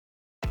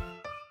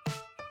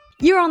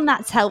You're on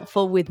That's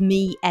Helpful with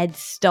me, Ed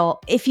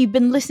Stott. If you've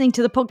been listening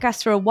to the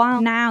podcast for a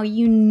while now,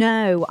 you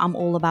know I'm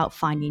all about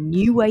finding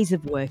new ways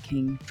of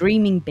working,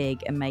 dreaming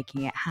big and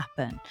making it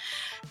happen.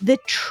 The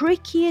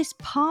trickiest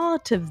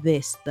part of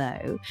this,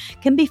 though,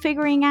 can be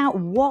figuring out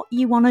what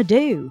you want to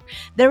do.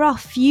 There are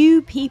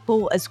few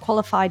people as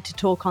qualified to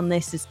talk on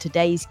this as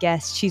today's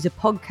guest. She's a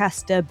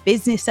podcaster,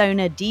 business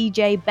owner,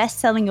 DJ,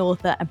 best-selling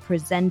author and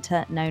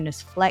presenter known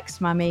as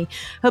FlexMami.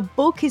 Her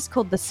book is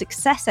called The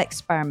Success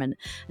Experiment,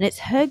 and it's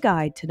her guide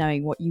to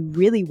knowing what you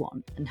really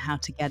want and how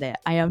to get it.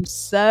 I am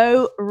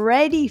so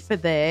ready for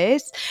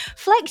this.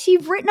 Flex,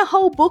 you've written a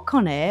whole book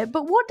on it,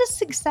 but what does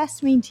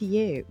success mean to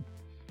you?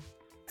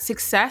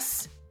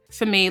 Success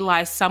for me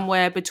lies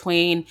somewhere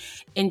between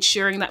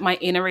ensuring that my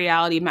inner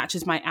reality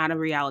matches my outer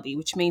reality,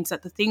 which means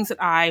that the things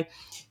that I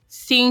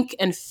think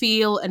and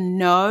feel and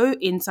know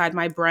inside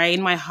my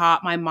brain, my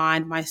heart, my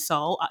mind, my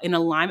soul are in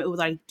alignment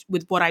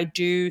with what I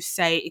do,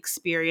 say,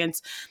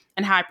 experience,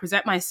 and how I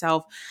present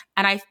myself.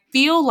 And I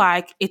feel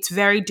like it's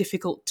very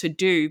difficult to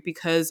do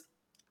because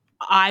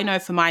I know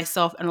for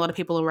myself and a lot of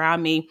people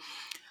around me,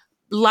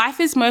 life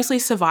is mostly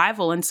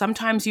survival. And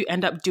sometimes you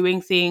end up doing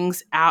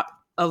things out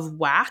of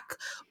whack,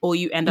 or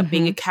you end up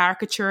being a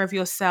caricature of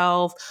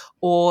yourself,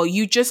 or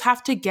you just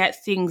have to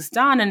get things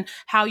done. And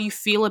how you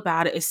feel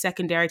about it is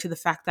secondary to the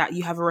fact that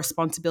you have a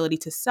responsibility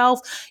to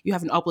self, you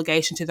have an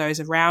obligation to those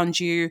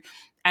around you,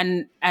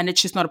 and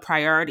it's just not a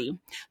priority.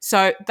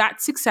 So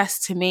that's success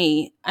to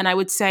me. And I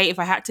would say if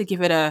I had to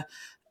give it a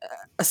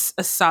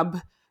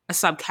subcategory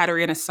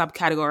and a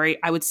subcategory,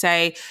 I would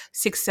say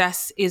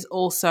success is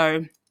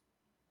also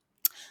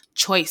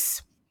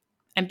choice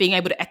and being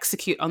able to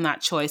execute on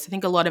that choice. I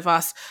think a lot of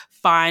us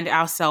find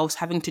ourselves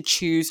having to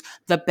choose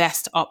the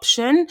best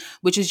option,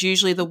 which is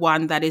usually the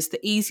one that is the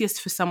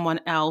easiest for someone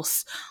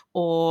else,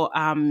 or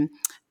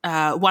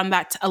one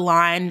that's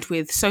aligned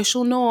with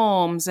social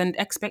norms and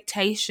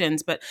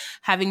expectations. But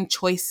having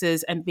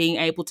choices and being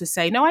able to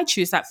say, no, I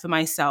choose that for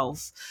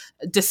myself,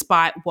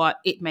 despite what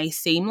it may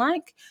seem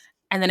like.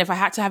 And then if I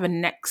had to have a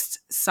next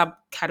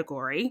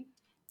subcategory,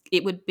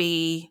 it would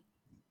be,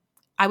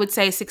 I would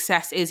say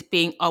success is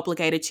being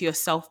obligated to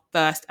yourself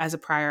first as a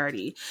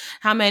priority.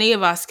 How many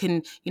of us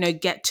can,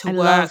 get to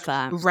work,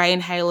 rain,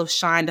 hail, or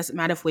shine, doesn't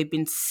matter if we've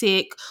been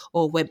sick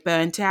or we're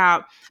burnt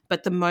out,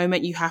 but the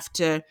moment you have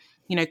to,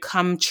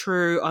 come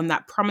true on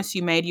that promise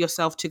you made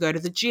yourself to go to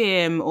the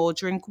gym or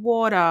drink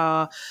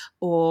water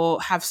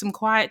or have some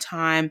quiet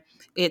time,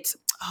 it's,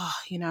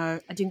 I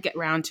didn't get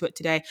around to it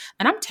today.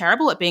 And I'm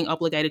terrible at being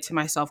obligated to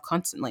myself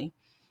constantly.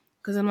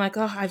 Because I'm like,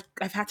 I've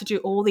had to do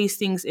all these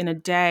things in a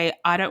day.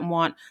 I don't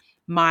want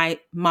my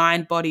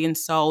mind, body, and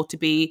soul to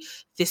be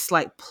this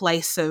like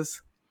place of,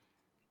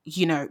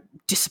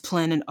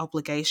 discipline and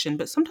obligation.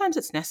 But sometimes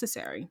it's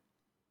necessary.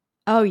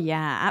 Oh,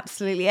 yeah,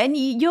 absolutely. And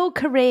your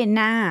career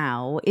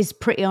now is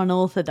pretty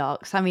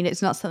unorthodox. I mean,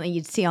 it's not something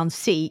you'd see on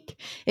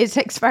Seek. It's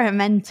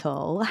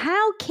experimental.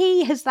 How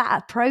key has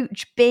that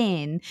approach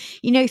been,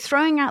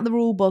 throwing out the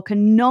rule book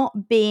and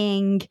not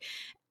being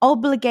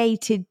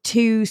obligated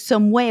to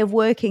some way of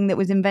working that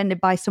was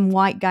invented by some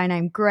white guy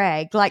named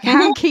Greg? Like,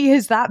 how key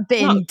has that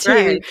been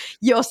to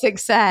your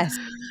success?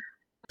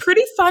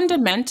 Pretty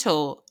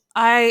fundamental.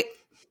 I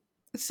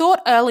thought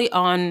early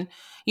on,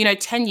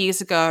 10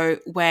 years ago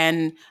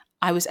when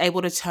I was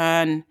able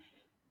to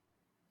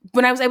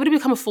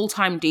become a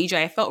full-time DJ,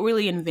 I felt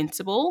really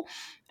invincible.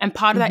 And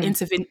part of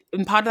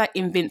that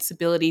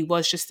invincibility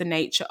was just the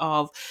nature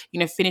of,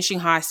 finishing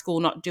high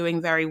school, not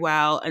doing very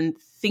well, and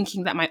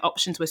thinking that my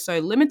options were so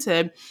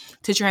limited,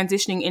 to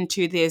transitioning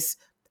into this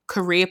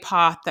career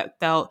path that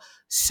felt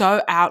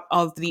so out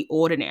of the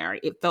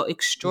ordinary. It felt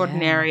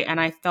extraordinary. Yeah. And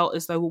I felt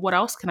as though, well, what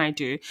else can I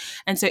do?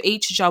 And so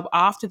each job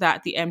after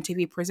that, the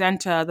MTV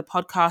presenter, the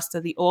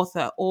podcaster, the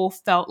author, all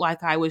felt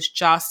like I was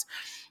just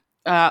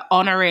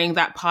honoring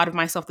that part of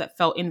myself that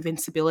felt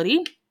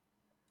invincibility.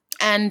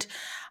 And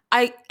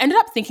I ended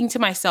up thinking to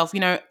myself,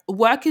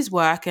 work is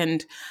work,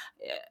 and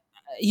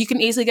you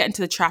can easily get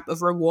into the trap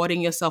of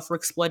rewarding yourself for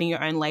exploiting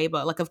your own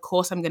labor. Like, of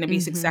course, I'm going to be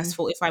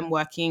successful if I'm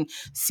working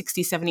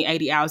 60, 70,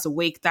 80 hours a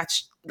week.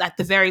 That's at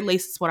the very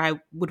least it's what I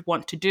would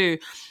want to do.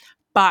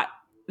 But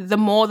the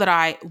more that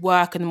I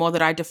work and the more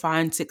that I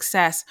define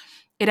success,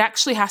 it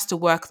actually has to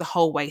work the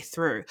whole way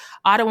through.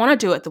 I don't want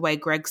to do it the way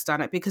Greg's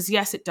done it, because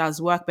yes, it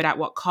does work, but at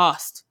what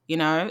cost?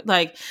 At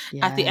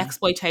the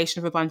exploitation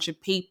of a bunch of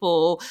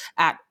people,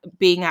 at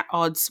being at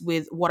odds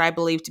with what I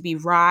believe to be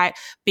right,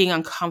 being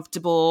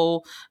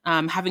uncomfortable,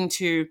 having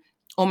to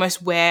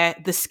almost wear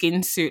the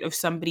skin suit of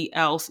somebody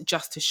else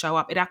just to show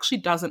up. It actually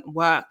doesn't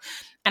work.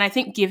 And I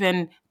think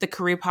given the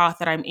career path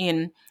that I'm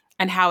in,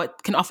 and how it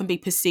can often be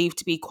perceived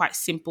to be quite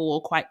simple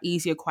or quite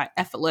easy or quite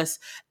effortless,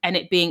 and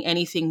it being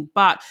anything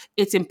but,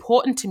 it's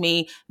important to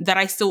me that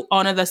I still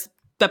honor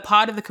the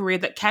part of the career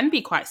that can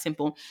be quite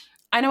simple.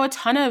 I know a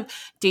ton of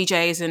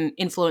DJs and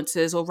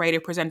influencers or radio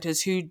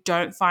presenters who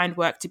don't find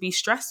work to be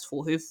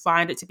stressful, who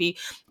find it to be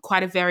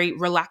quite a very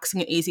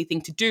relaxing and easy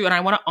thing to do. And I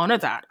want to honor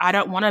that. I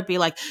don't want to be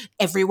like,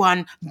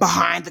 everyone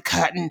behind the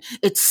curtain,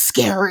 it's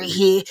scary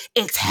here,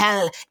 it's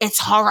hell, it's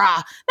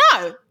horror. No,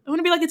 I want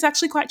to be like, it's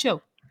actually quite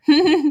chill.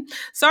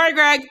 Sorry,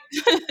 Greg.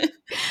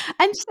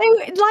 And so,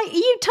 like,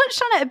 you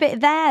touched on it a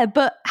bit there,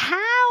 but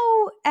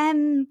how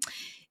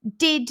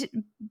did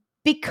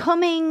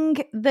becoming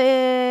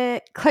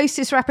the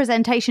closest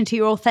representation to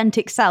your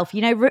authentic self,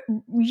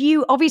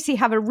 you obviously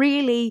have a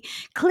really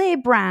clear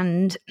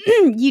brand.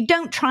 You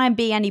don't try and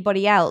be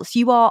anybody else.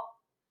 You are,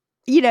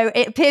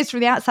 it appears from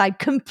the outside,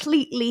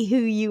 completely who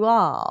you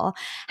are.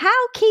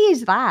 How key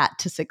is that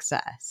to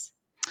success?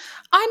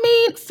 I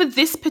mean, for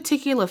this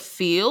particular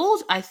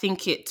field, I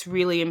think it's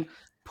really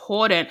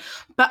important,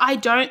 but I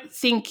don't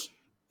think,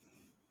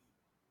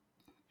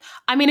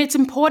 it's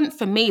important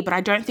for me, but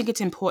I don't think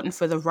it's important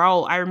for the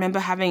role. I remember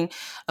having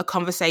a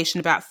conversation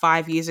about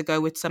 5 years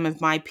ago with some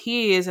of my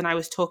peers, and I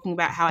was talking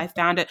about how I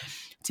found it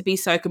to be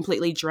so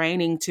completely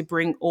draining to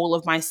bring all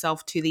of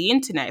myself to the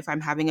internet. If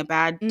I'm having a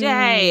bad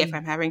day, if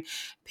I'm having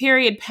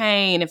period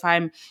pain, if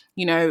I'm,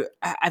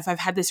 if I've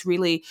had this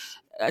really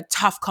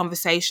tough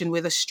conversation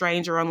with a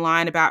stranger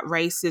online about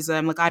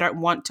racism, like I don't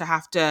want to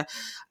have to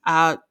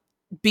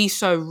be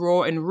so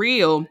raw and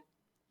real.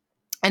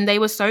 And they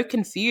were so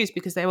confused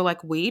because they were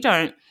like, we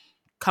don't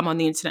come on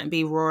the internet and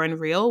be raw and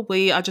real.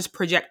 We are just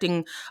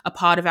projecting a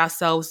part of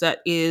ourselves that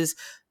is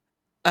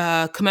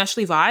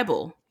commercially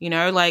viable.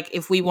 Like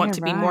if we want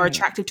to be more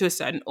attractive to a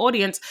certain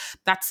audience,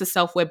 that's the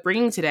self we're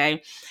bringing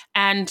today.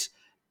 And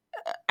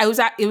it was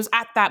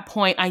at that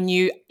point I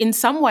knew in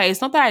some ways,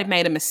 not that I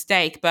made a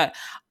mistake, but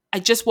I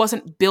just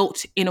wasn't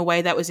built in a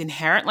way that was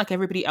inherent like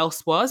everybody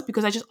else was,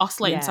 because I just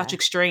oscillate in such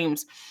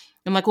extremes.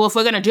 I'm like, well, if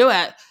we're going to do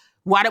it,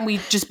 why don't we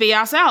just be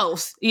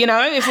ourselves?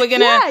 If we're going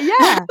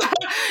to,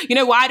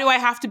 why do I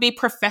have to be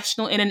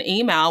professional in an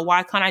email?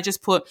 Why can't I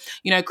just put,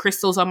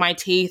 crystals on my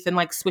teeth and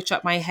like switch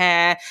up my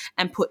hair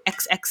and put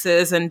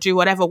XXs and do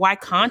whatever? Why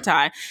can't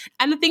I?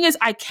 And the thing is,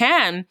 I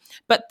can,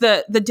 but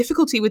the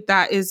difficulty with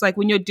that is like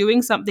when you're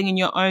doing something in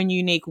your own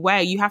unique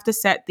way, you have to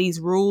set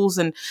these rules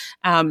and,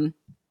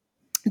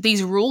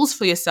 these rules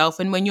for yourself.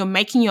 And when you're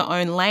making your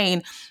own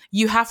lane,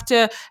 you have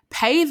to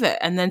pave it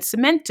and then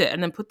cement it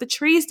and then put the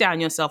trees down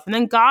yourself and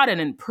then garden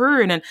and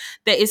prune. And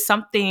there is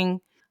something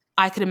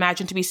I could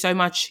imagine to be so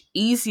much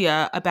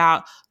easier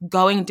about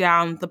going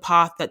down the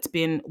path that's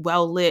been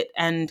well lit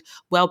and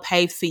well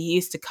paved for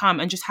years to come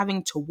and just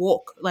having to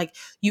walk. Like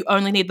you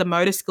only need the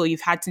motor skill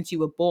you've had since you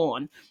were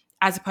born,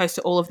 as opposed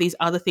to all of these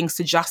other things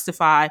to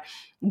justify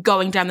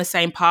going down the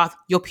same path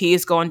your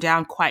peers gone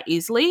down quite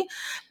easily.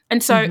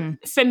 And so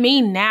for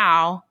me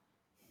now,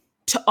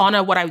 to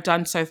honor what I've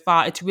done so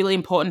far, it's really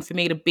important for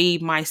me to be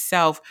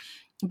myself,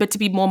 but to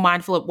be more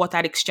mindful of what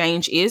that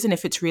exchange is and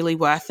if it's really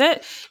worth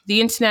it. The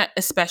internet,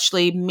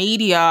 especially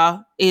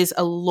media, is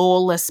a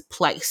lawless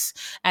place,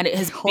 and it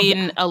has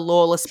been a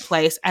lawless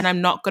place. And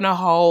I'm not going to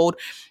hold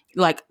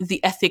like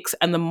the ethics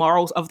and the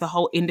morals of the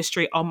whole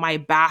industry on my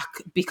back,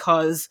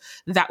 because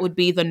that would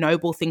be the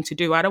noble thing to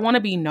do. I don't want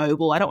to be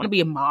noble. I don't want to be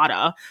a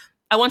martyr.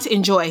 I want to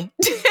enjoy.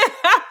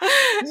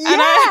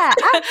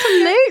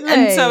 Absolutely.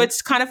 And so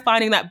it's kind of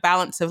finding that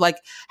balance of like,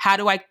 how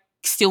do I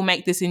still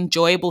make this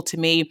enjoyable to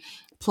me?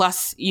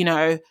 Plus,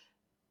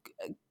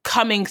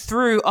 coming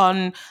through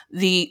on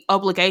the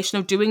obligation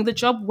of doing the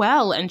job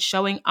well and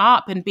showing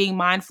up and being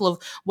mindful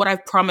of what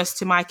I've promised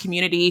to my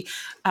community,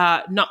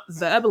 not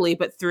verbally,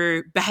 but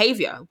through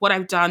behavior, what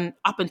I've done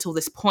up until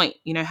this point.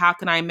 How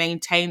can I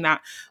maintain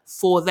that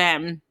for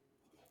them,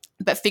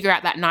 but figure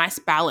out that nice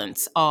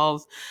balance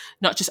of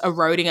not just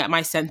eroding at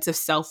my sense of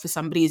self for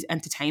somebody's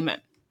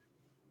entertainment.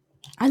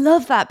 I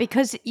love that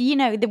because,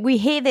 we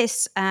hear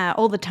this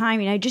all the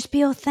time, just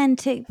be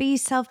authentic, be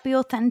yourself, be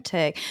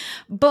authentic.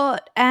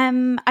 But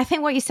I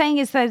think what you're saying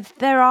is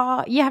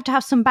that you have to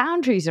have some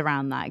boundaries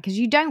around that, because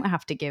you don't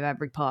have to give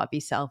every part of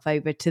yourself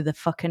over to the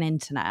fucking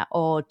internet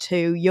or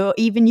to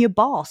even your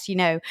boss,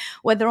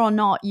 whether or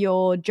not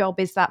your job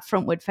is that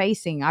frontward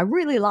facing. I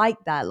really like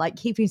that, like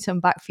keeping some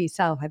back for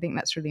yourself. I think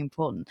that's really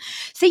important.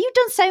 So you've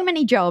done so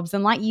many jobs,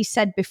 and like you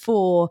said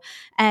before,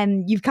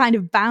 you've kind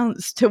of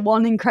bounced to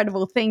one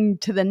incredible thing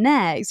to the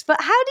next.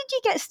 But how did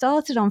you get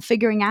started on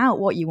figuring out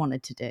what you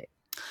wanted to do?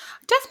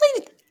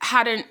 Definitely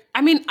hadn't.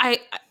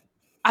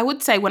 I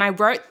would say when I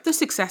wrote The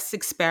Success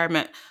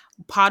Experiment,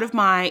 part of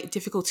my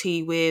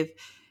difficulty with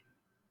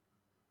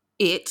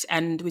it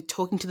and with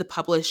talking to the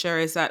publisher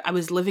is that I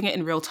was living it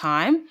in real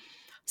time.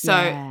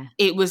 So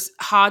it was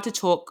hard to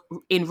talk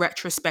in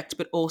retrospect,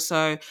 but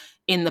also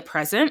in the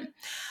present.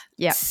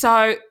 Yeah.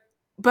 So,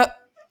 but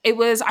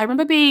I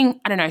remember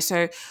being, I don't know,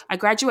 so I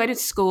graduated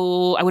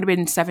school, I would have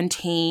been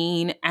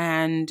 17,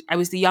 and I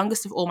was the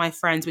youngest of all my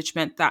friends, which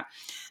meant that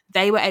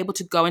they were able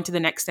to go into the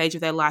next stage of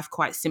their life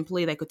quite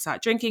simply. They could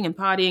start drinking and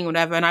partying,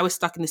 whatever. And I was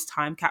stuck in this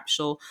time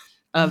capsule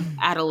of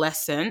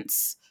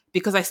adolescence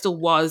because I still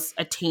was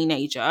a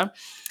teenager.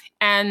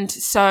 And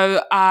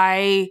so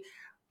I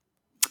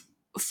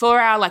for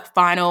our like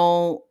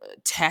final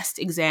test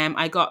exam,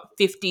 I got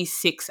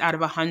 56 out of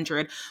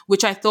 100,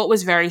 which I thought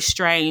was very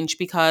strange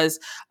because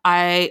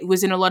I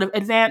was in a lot of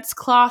advanced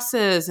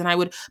classes and I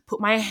would put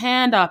my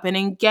hand up and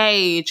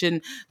engage,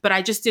 but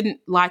I just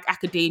didn't like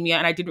academia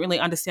and I didn't really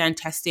understand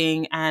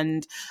testing,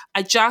 and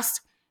I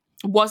just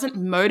wasn't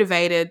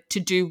motivated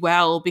to do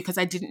well because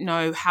I didn't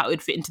know how it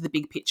would fit into the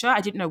big picture. I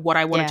didn't know what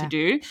I wanted to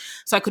do,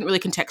 so I couldn't really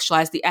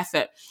contextualize the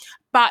effort.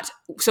 But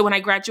so when I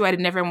graduated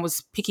and everyone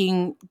was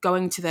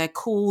going to their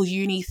cool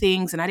uni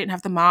things and I didn't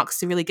have the marks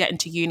to really get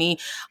into uni,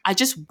 I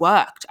just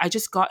worked. I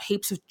just got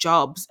heaps of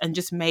jobs and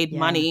just made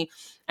money.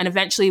 And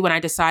eventually when I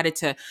decided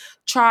to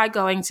try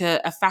going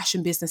to a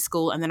fashion business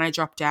school, and then I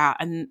dropped out,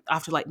 and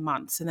after like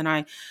months, and then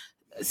I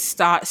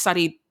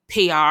studied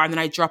PR, and then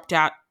I dropped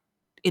out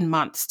in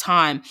months'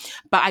 time.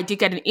 But I did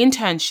get an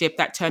internship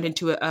that turned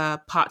into a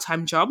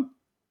part-time job,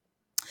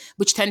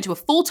 which turned to a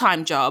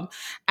full-time job.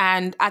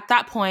 And at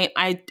that point,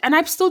 I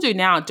still do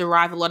now,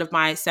 derive a lot of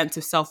my sense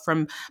of self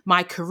from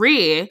my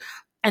career.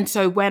 And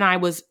so when I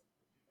was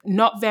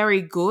not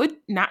very good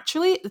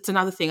naturally, it's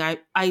another thing.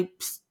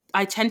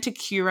 I tend to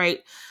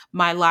curate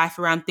my life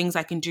around things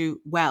I can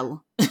do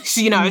well,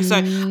 so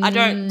I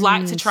don't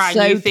like to try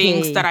new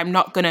things that I'm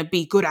not going to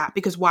be good at,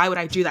 because why would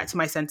I do that to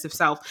my sense of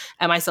self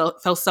and my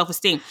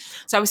self-esteem?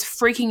 So I was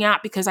freaking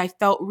out because I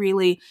felt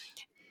really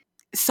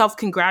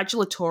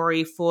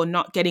self-congratulatory for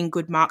not getting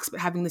good marks but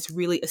having this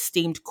really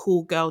esteemed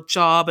cool girl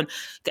job and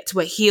get to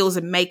wear heels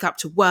and makeup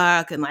to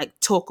work and like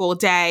talk all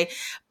day,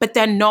 but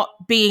then not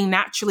being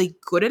naturally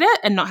good at it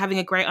and not having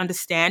a great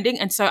understanding.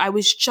 And so I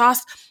was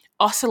just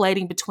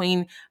oscillating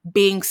between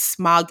being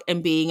smug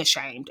and being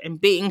ashamed,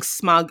 and being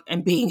smug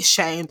and being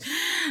ashamed.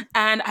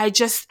 And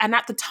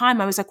at the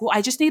time I was like, well,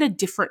 I just need a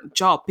different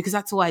job, because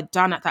that's all I'd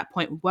done at that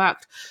point,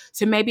 worked.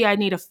 So maybe I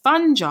need a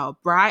fun job,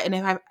 right? And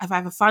if I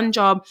have a fun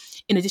job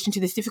in addition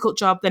to this difficult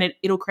job, then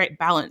it'll create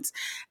balance.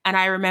 And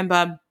I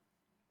remember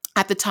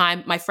at the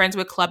time my friends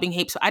were clubbing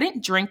heaps. So I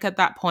didn't drink at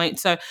that point.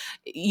 So,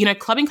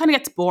 clubbing kind of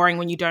gets boring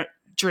when you don't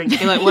drink.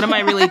 You're like, what am I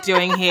really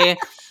doing here?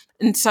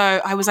 And so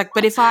I was like,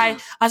 but I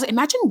was like,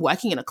 imagine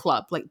working in a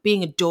club, like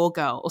being a door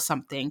girl or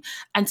something.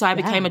 And so I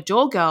became a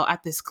door girl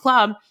at this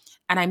club,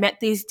 and I met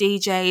these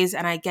DJs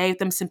and I gave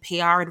them some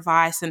PR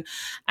advice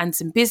and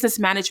some business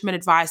management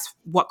advice.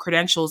 What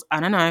credentials? I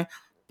don't know.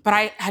 But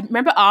I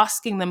remember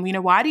asking them,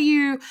 why do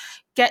you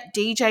get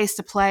DJs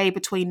to play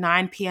between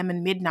 9 p.m.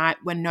 and midnight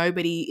when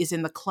nobody is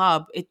in the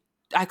club?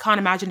 I can't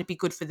imagine it'd be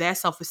good for their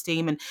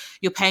self-esteem, and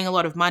you're paying a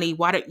lot of money.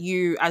 Why don't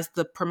you, as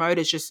the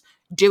promoters, just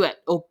do it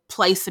or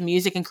play some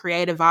music and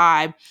create a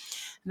vibe? And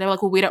they were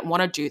like, well, we don't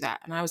want to do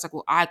that. And I was like,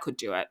 well, I could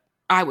do it.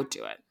 I would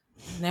do it.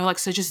 And they were like,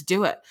 so just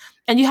do it.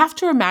 And you have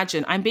to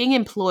imagine, I'm being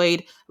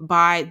employed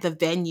by the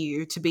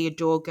venue to be a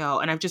door girl,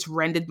 and I've just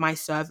rendered my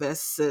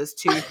services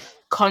to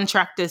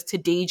contractors to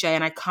DJ,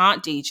 and I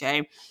can't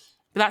DJ.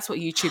 But that's what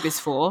YouTube is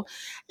for.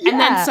 Yeah. And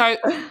then so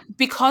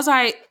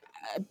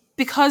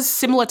because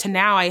similar to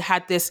now, I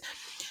had this,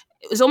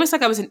 it was almost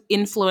like I was an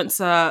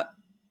influencer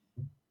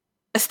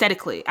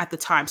aesthetically at the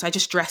time. So I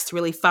just dressed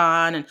really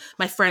fun, and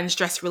my friends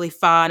dressed really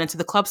fun. And so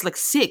the club's like,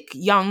 sick,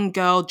 young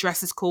girl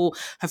dresses cool,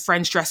 her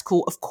friends dress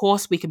cool. Of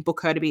course we can book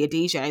her to be a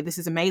DJ. This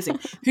is amazing.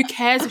 Who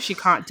cares if she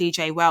can't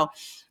DJ well?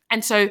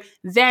 And so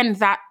then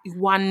that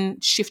one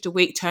shift a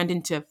week turned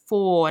into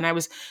 4, and I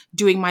was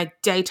doing my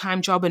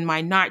daytime job and my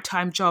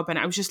nighttime job, and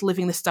I was just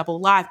living this double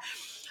life.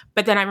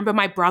 But then I remember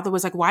my brother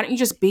was like, why don't you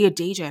just be a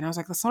DJ? And I was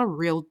like, that's not a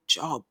real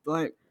job.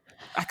 Like,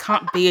 I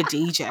can't be a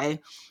DJ.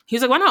 He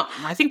was like, why not?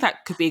 I think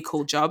that could be a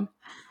cool job.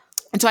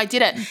 And so I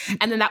did it.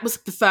 And then that was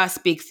the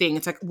first big thing.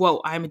 It's like, whoa,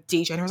 I'm a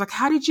DJ. And I was like,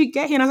 how did you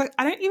get here? And I was like,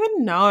 I don't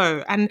even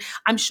know. And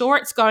I'm sure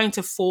it's going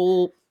to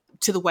fall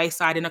to the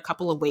wayside in a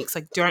couple of weeks.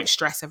 Like, don't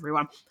stress,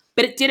 everyone.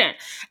 But it didn't.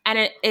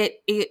 And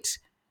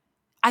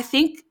I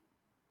think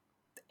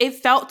it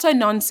felt so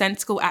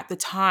nonsensical at the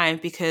time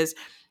because,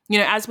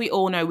 as we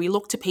all know, we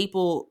look to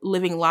people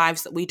living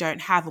lives that we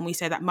don't have, and we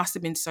say that must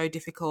have been so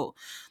difficult,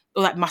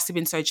 or that must have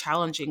been so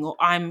challenging, or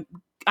I'm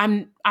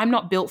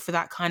not built for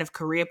that kind of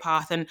career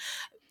path. And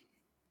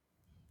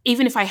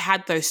even if I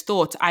had those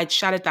thoughts, I'd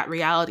shattered that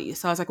reality.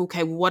 So I was like,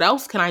 okay, what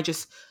else can I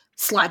just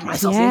slide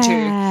myself into?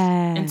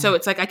 And so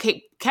it's like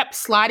I kept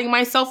sliding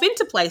myself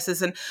into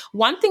places. And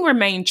one thing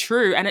remained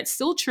true, and it's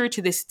still true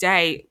to this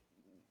day,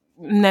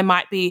 and there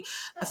might be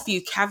a few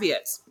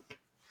caveats.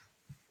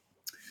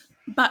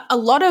 But a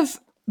lot of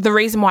the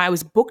reason why I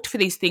was booked for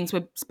these things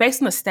was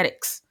based on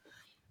aesthetics.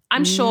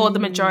 I'm sure the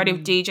majority of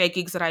DJ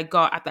gigs that I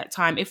got at that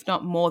time, if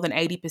not more than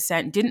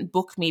 80%, didn't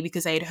book me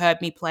because they had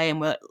heard me play and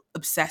were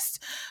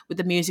obsessed with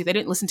the music. They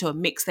didn't listen to a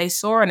mix. They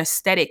saw an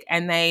aesthetic,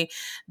 and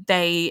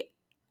they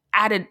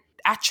added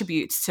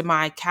attributes to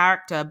my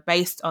character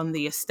based on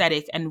the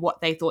aesthetic and what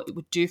they thought it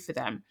would do for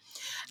them.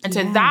 And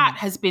so that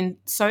has been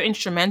so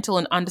instrumental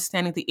in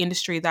understanding the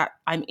industry that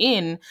I'm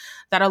in,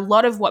 that a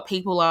lot of what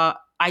people are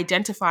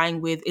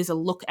identifying with is a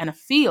look and a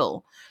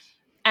feel.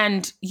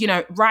 And,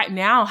 right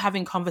now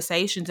having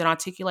conversations and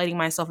articulating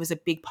myself is a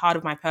big part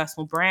of my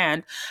personal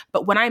brand.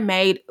 But when I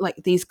made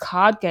like these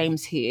card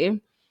games here,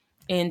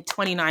 in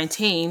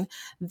 2019,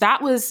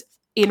 that was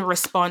in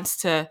response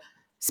to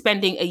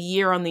spending a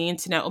year on the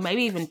internet, or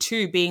maybe even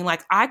two, being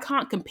like, I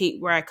can't compete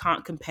where I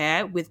can't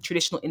compare with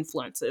traditional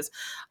influencers.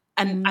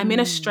 And I'm in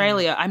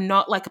Australia. I'm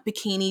not like a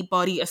bikini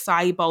body,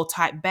 acai bowl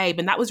type babe.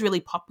 And that was really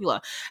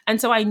popular.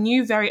 And so I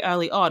knew very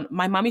early on,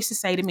 my mum used to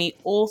say to me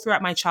all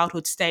throughout my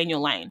childhood, stay in your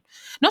lane.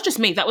 Not just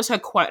me, that was her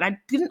quote. And I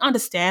didn't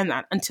understand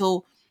that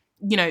until,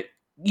 you know,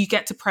 you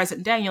get to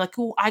present day and you're like,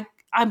 oh,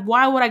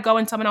 why would I go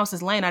in someone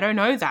else's lane? I don't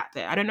know that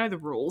there. I don't know the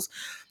rules.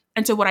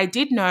 And so what I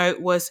did know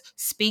was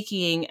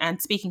speaking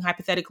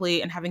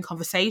hypothetically and having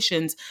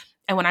conversations.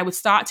 And when I would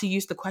start to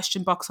use the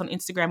question box on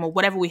Instagram or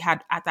whatever we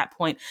had at that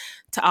point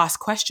to ask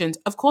questions,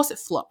 of course it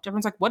flopped.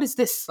 Everyone's like, what is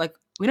this? Like,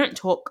 we don't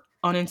talk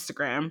on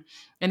Instagram.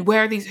 And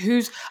where are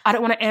these, I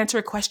don't want to answer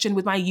a question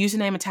with my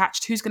username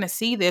attached. Who's going to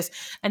see this?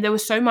 And there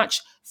was so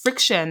much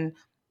friction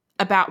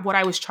about what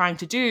I was trying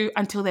to do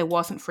until there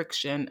wasn't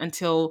friction,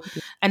 until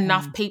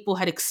enough people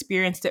had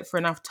experienced it for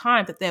enough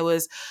time that there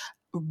was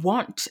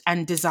want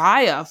and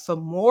desire for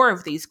more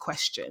of these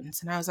questions.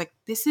 And I was like,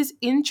 this is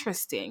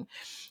interesting.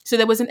 So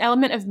there was an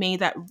element of me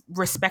that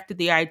respected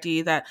the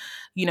idea that,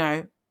 you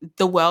know,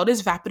 the world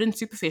is vapid and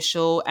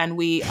superficial, and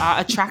we are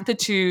attracted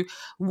to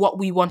what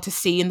we want to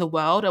see in the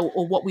world,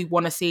 or what we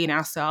want to see in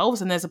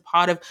ourselves. And there's a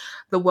part of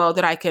the world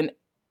that I can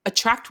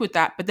attract with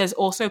that, but there's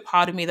also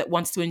part of me that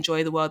wants to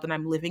enjoy the world that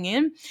I'm living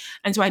in.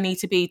 And so I need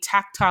to be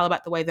tactile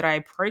about the way that I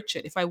approach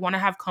it. If I want to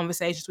have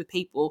conversations with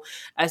people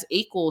as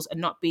equals and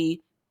not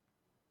be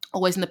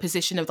always in the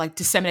position of like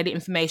disseminating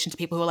information to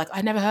people who are like,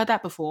 I never heard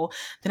that before,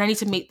 then I need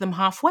to meet them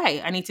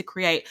halfway. I need to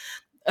create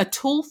a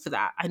tool for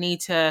that. I need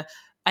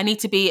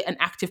to be an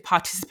active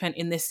participant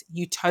in this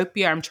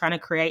utopia I'm trying to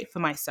create for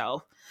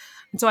myself.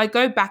 And so I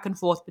go back and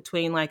forth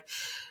between like,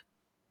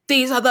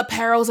 these are the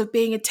perils of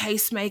being a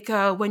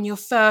tastemaker. When you're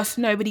first,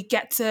 nobody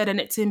gets it and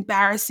it's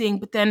embarrassing,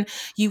 but then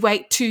you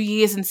wait 2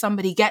 years and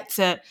somebody gets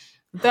it,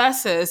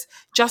 versus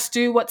just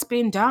do what's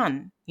been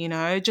done. You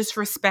know, just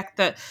respect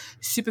that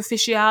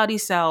superficiality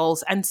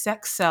sells and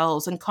sex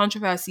sells and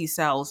controversy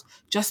sells.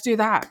 Just do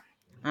that.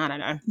 I don't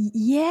know.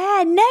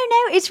 Yeah, no,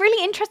 it's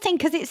really interesting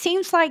because it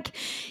seems like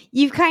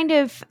you've kind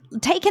of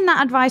taken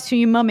that advice from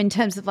your mum in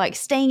terms of like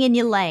staying in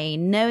your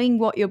lane, knowing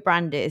what your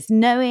brand is,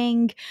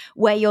 knowing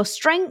where your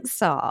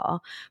strengths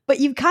are, but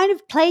you've kind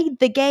of played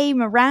the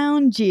game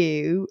around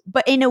you,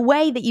 but in a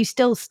way that you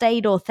still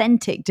stayed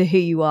authentic to who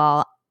you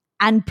are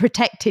and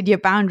protected your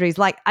boundaries.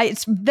 Like,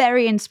 it's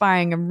very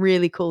inspiring and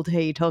really cool to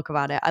hear you talk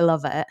about it. I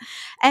love it.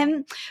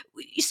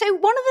 So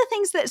one of the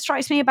things that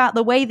strikes me about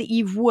the way that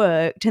you've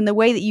worked and the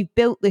way that you've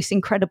built this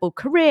incredible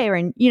career,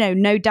 and, you know,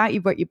 no doubt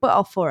you've worked your butt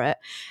off for it,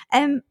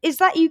 is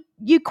that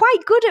you're quite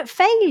good at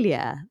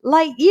failure.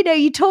 Like, you know,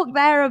 you talk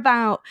there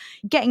about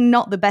getting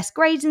not the best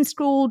grades in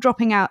school,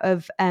 dropping out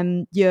of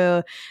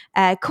your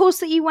course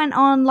that you went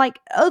on, like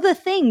other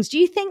things. Do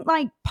you think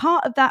like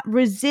part of that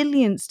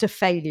resilience to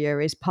failure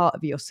is part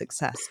of your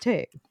success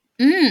too?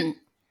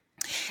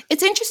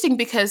 It's interesting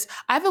because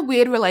I have a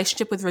weird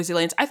relationship with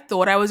resilience. I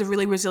thought I was a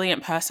really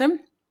resilient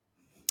person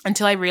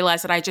until I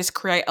realized that I just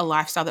create a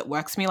lifestyle that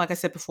works for me. Like I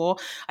said before,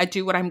 I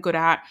do what I'm good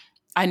at.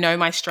 I know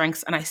my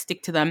strengths and I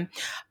stick to them.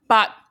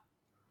 But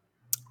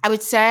I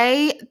would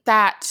say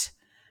that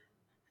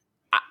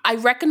I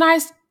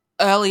recognized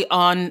early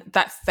on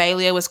that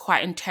failure was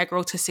quite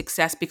integral to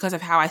success because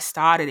of how I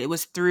started. It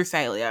was through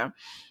failure.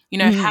 You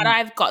know, had I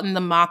have gotten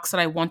the marks that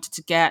I wanted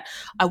to get,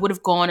 I would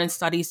have gone and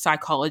studied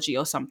psychology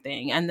or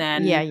something. And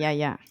then,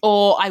 Yeah.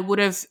 or I would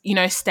have, you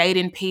know, stayed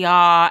in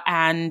PR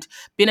and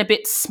been a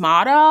bit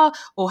smarter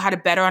or had a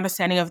better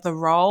understanding of the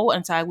role.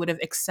 And so I would have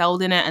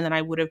excelled in it. And then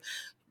I would have,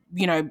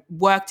 you know,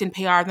 worked in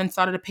PR and then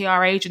started a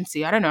PR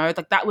agency. I don't know.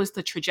 Like, that was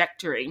the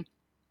trajectory.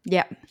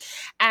 Yeah.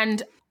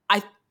 And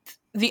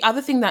the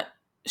other thing that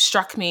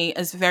struck me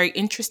as very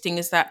interesting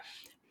is that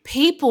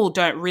people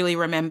don't really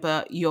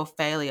remember your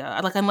failure.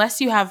 Like,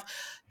 unless you have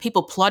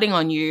people plotting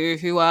on you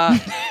who are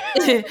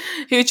who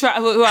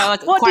are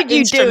like what quite did you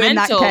instrumental, do in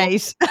that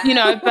case? you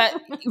know, but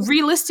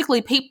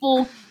realistically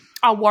people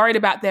are worried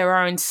about their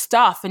own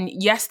stuff. And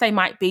yes, they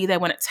might be there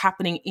when it's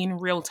happening in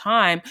real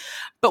time.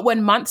 But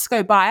when months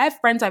go by, I have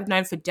friends I've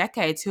known for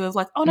decades who have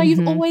like, oh no,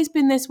 you've always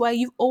been this way.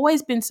 You've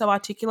always been so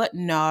articulate.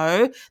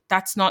 No,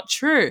 that's not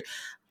true.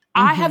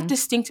 I have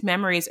distinct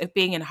memories of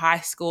being in high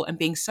school and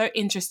being so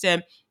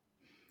interested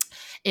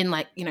in,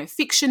 like, you know,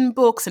 fiction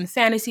books and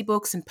fantasy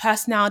books and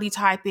personality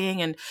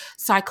typing and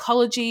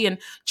psychology, and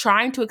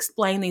trying to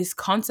explain these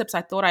concepts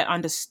I thought I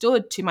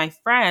understood to my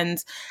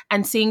friends,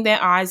 and seeing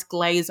their eyes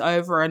glaze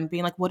over and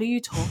being like, what are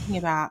you talking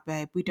about,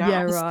 babe? We don't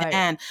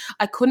understand. Right.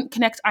 I couldn't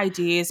connect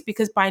ideas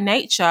because by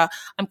nature,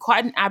 I'm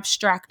quite an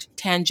abstract,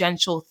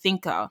 tangential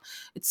thinker.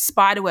 It's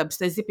spiderwebs,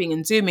 they're zipping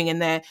and zooming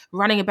and they're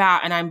running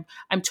about, and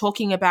I'm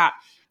talking about,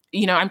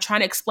 you know, I'm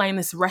trying to explain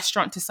this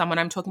restaurant to someone.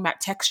 I'm talking about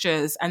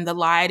textures and the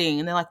lighting.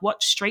 And they're like,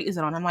 what street is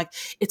it on? I'm like,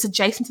 it's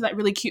adjacent to that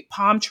really cute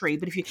palm tree.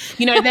 But if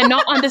you know, they're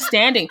not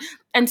understanding.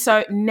 And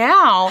so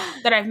now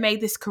that I've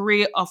made this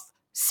career of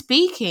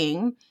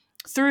speaking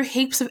through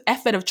heaps of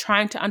effort of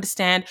trying to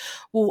understand,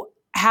 well,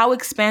 how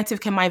expansive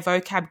can my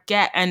vocab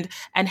get, and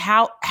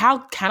how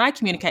can I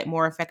communicate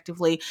more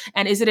effectively,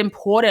 and is it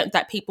important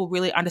that people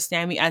really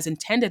understand me as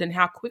intended, and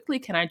how quickly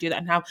can I do that,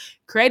 and how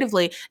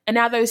creatively. And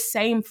now those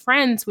same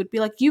friends would be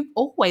like, you've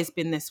always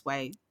been this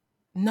way.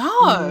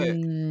 No,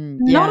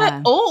 not at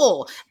Yeah.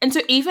 all. And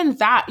so even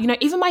that,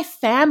 even my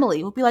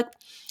family will be like,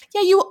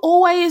 yeah, you were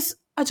always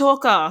a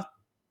talker.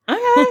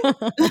 Okay.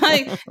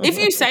 Like, if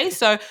you say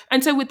so.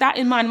 And so with that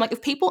in mind, I'm like,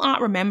 if people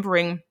aren't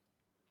remembering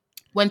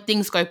when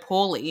things go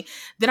poorly,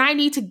 then I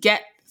need to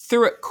get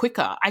through it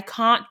quicker. I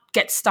can't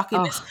get stuck in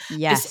Oh, this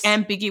yes.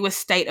 ambiguous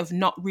state of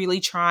not really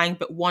trying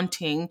but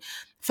wanting,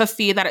 for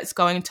fear that it's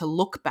going to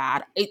look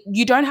bad.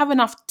 You don't have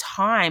enough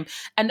time.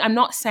 And I'm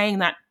not saying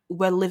that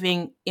we're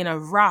living in a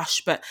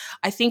rush, but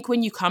I think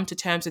when you come to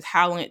terms with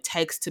how long it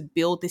takes to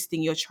build this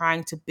thing you're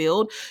trying to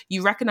build,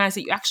 you recognize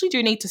that you actually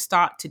do need to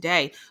start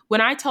today.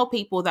 When I tell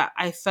people that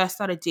I first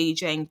started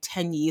DJing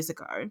 10 years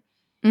ago,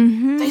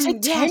 they say,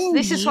 10 Yes,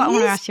 this is what I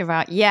want to years? ask you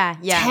about. Yeah,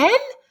 yeah, 10?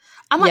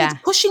 I'm like, it's yeah,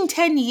 pushing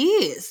 10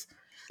 years.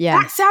 yeah.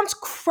 That sounds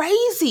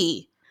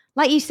crazy.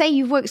 Like you say,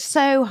 you've worked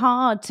so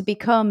hard to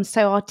become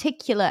so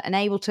articulate and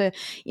able to,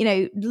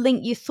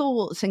 link your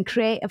thoughts and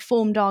create a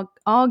formed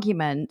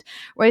argument.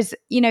 Whereas,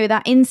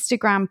 that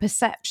Instagram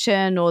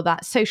perception or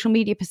that social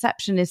media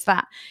perception is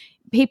that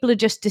people are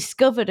just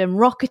discovered and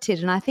rocketed.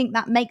 And I think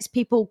that makes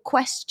people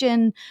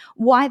question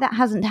why that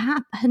hasn't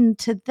happened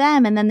to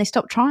them. And then they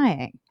stop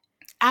trying.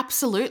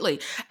 Absolutely.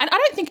 And I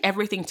don't think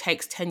everything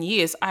takes 10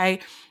 years.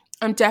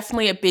 I'm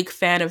definitely a big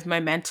fan of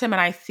momentum,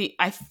 and I feel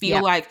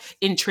Yeah. like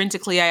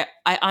intrinsically I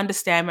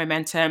understand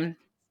momentum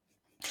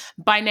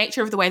by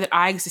nature of the way that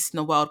I exist in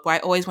the world, where I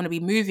always want to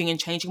be moving and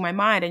changing my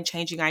mind and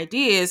changing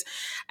ideas.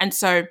 And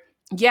so,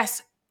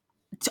 yes,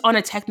 on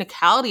a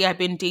technicality, I've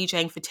been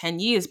DJing for 10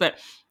 years, but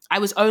I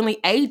was only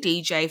a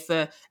DJ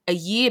for a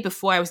year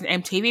before I was an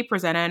MTV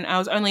presenter, and I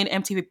was only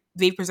an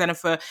MTV presenter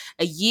for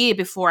a year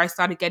before I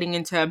started getting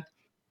into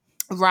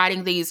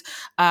writing these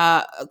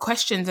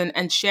questions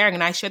and sharing.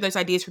 And I shared those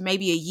ideas for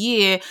maybe a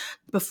year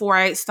before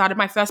I started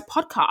my first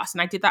podcast.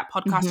 And I did that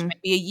podcast for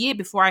maybe a year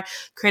before I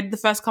created the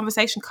first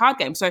conversation card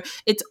game. So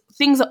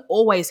things are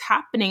always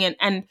happening,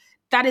 and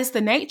that is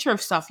the nature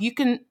of stuff. You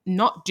can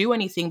not do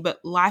anything, but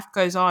life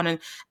goes on,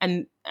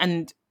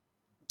 and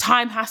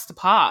time has to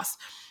pass.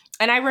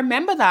 And I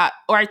remember that,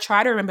 or I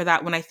try to remember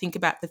that when I think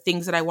about the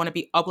things that I want to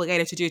be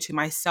obligated to do to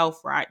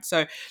myself, right?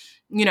 So,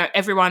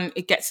 everyone,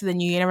 it gets to the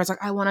new year, everyone's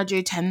like, I want to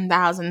do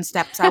 10,000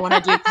 steps. I want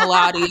to do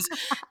Pilates.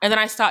 And then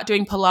I start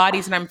doing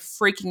Pilates and I'm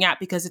freaking out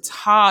because it's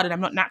hard and I'm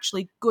not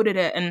naturally good at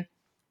it. And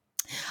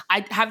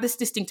I have this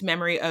distinct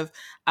memory of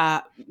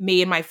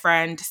me and my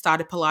friend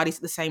started Pilates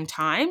at the same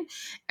time.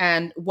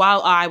 And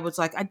while I was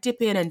like, I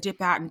dip in and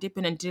dip out and dip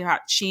in and dip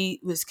out,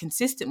 she was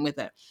consistent with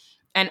it.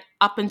 And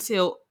up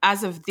until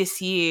as of this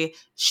year,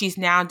 she's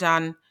now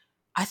done,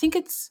 I think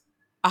it's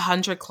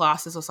 100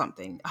 classes or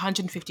something,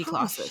 150 Holy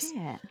classes.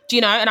 shit. Do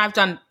you know? And I've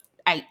done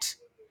 8.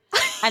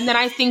 And then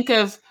I think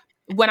of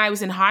when I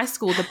was in high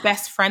school, the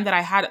best friend that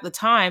I had at the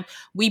time,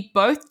 we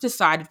both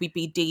decided we'd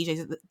be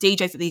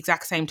DJs at the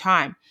exact same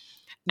time.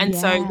 And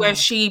so where Yeah.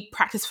 she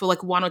practiced for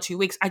like 1 or 2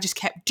 weeks, I just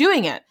kept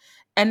doing it.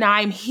 And now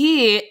I'm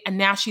here, and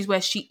now she's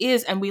where she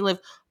is, and we live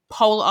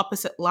polar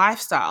opposite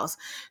lifestyles.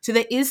 So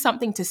there is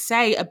something to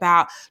say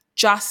about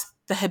just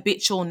the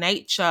habitual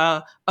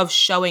nature of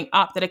showing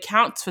up that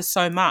accounts for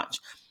so much.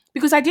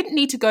 Because I didn't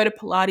need to go to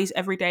Pilates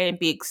every day and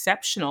be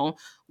exceptional,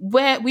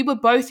 where we were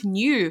both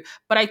new,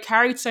 but I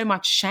carried so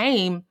much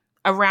shame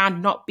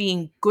around not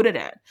being good at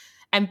it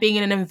and being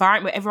in an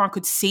environment where everyone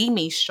could see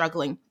me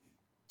struggling.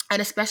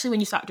 And especially when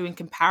you start doing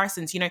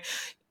comparisons,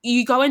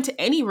 you go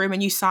into any room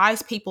and you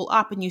size people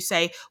up and you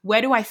say,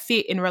 where do I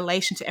fit in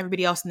relation to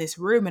everybody else in this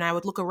room? And I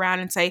would look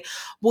around and say,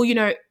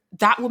 well,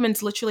 that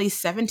woman's literally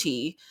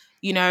 70,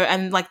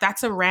 and like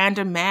that's a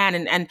random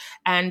man.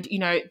 And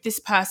this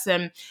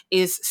person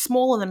is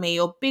smaller than me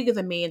or bigger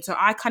than me. And so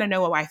I kind of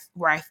know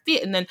where I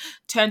fit. And then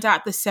turns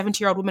out the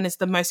 70-year-old woman is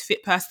the most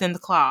fit person in the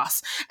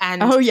class.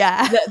 And Oh,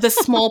 yeah. the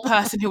small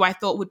person who I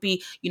thought would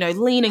be,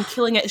 lean and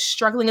killing it is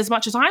struggling as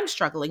much as I'm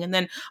struggling. And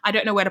then I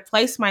don't know where to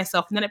place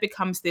myself. And then it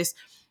becomes this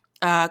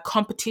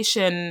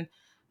competition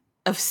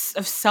of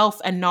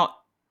self, and not,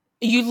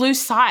 you lose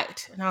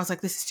sight. And I was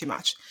like, this is too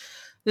much.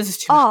 This is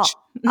too Oh,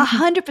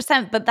 much.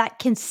 100%. But that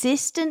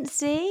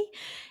consistency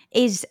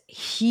is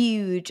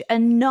huge,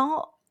 and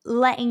not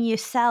letting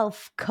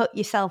yourself cut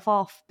yourself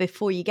off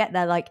before you get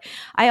there. Like,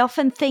 I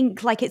often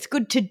think like it's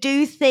good to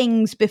do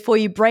things before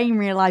your brain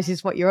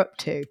realizes what you're up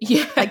to.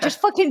 Yeah. Like, just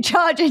fucking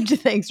charge into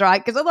things,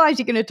 right? Because otherwise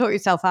you're going to talk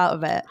yourself out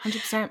of it.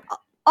 100%.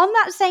 On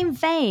that same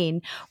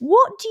vein,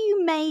 what do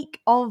you make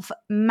of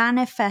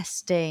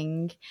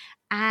manifesting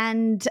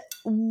and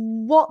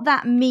what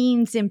that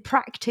means in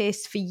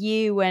practice for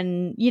you?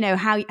 And,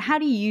 how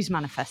do you use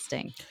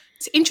manifesting?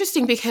 It's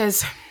interesting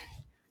because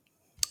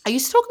I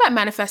used to talk about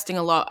manifesting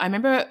a lot. I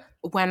remember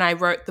when I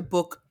wrote the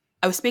book,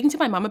 I was speaking to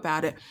my mum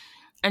about it,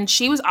 and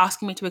she was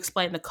asking me to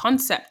explain the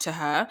concept to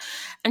her.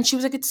 And she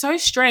was like, it's so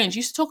strange. You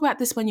used to talk about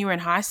this when you were in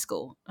high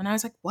school. And I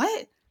was like,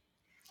 what?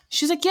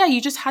 She's like, yeah, you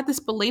just had this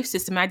belief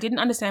system. I didn't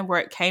understand where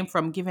it came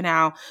from, given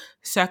our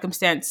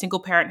circumstance,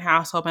 single parent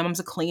household. My mom's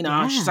a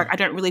cleaner. She's like, Yeah. I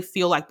don't really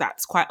feel like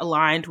that's quite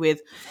aligned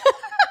with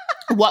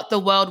what the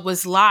world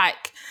was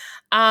like.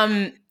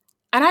 And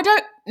I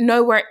don't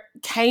know where it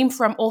came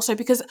from also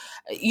because,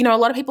 a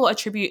lot of people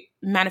attribute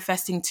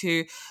manifesting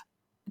to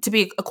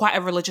be quite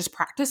a religious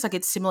practice. Like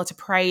it's similar to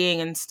praying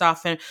and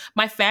stuff. And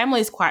my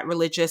family is quite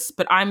religious,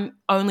 but I'm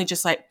only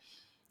just like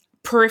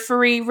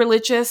periphery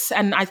religious.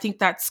 And I think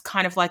that's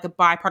kind of like a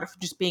byproduct of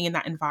just being in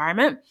that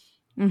environment.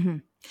 Mm-hmm.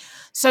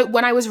 So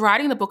when I was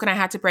writing the book and I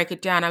had to break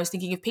it down, I was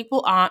thinking if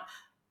people aren't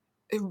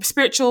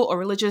spiritual or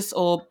religious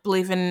or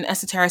believe in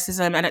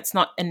esotericism and it's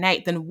not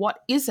innate, then what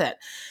is it?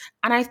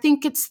 And I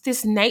think it's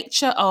this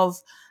nature of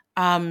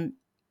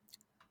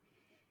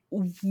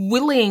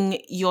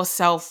willing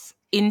yourself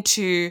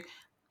into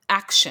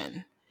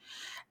action.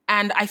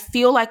 And I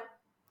feel like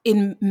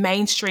in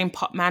mainstream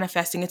pop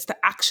manifesting, it's the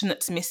action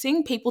that's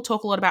missing. People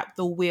talk a lot about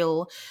the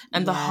will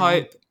and the Yeah.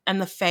 hope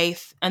and the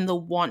faith and the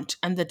want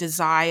and the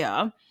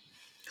desire,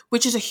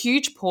 which is a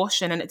huge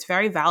portion and it's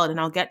very valid. And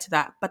I'll get to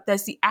that. But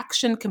there's the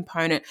action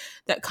component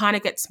that kind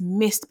of gets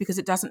missed because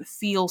it doesn't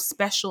feel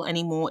special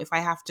anymore if I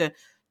have to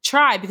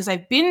try, because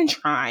I've been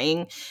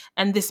trying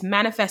and this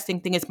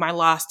manifesting thing is my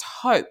last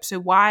hope. So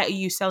why are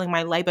you selling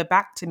my labor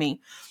back to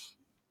me?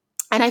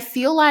 And I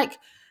feel like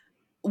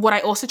what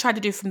I also tried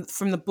to do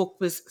from the book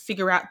was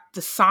figure out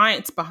the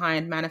science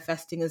behind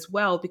manifesting as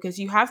well, because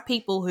you have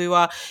people who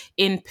are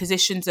in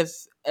positions of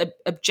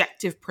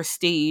objective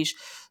prestige,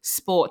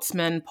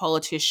 sportsmen,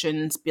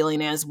 politicians,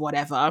 billionaires,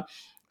 whatever,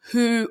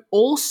 who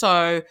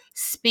also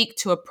speak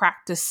to a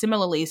practice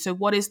similarly. So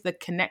what is the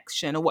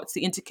connection or what's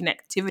the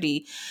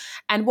interconnectivity?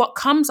 And what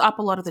comes up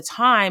a lot of the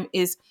time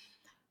is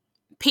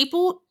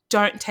people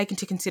don't take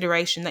into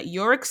consideration that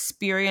your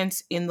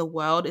experience in the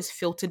world is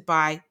filtered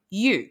by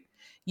you.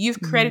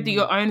 You've created Mm.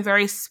 your own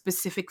very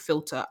specific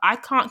filter. I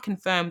can't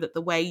confirm that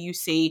the way you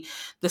see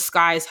the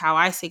sky is how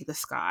I see the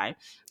sky.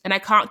 And I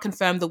can't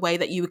confirm the way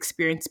that you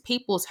experience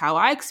people is how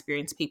I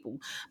experience people.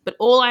 But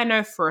all I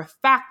know for a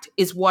fact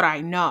is what I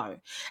know.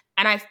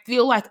 And I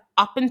feel like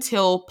up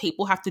until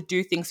people have to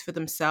do things for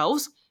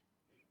themselves,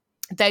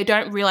 they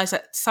don't realize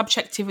that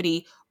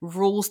subjectivity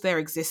rules their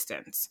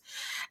existence.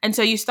 And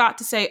so you start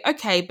to say,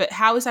 okay, but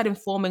how is that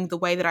informing the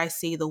way that I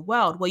see the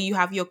world? Well, you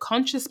have your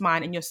conscious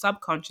mind and your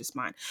subconscious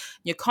mind.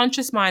 Your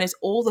conscious mind is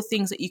all the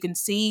things that you can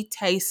see,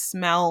 taste,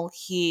 smell,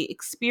 hear,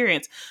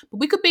 experience. But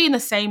we could be in the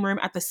same room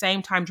at the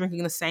same time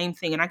drinking the same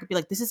thing. And I could be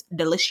like, this is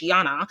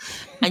deliciana.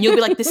 And you'll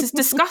be like, this is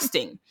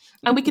disgusting.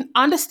 And we can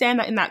understand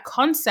that in that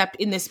concept,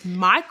 in this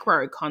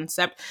micro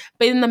concept.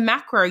 But in the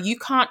macro, you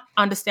can't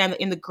understand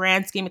that in the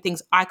grand scheme of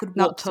things, I could walk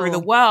Not at through the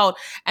all. world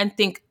and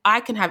think I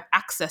can have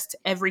access to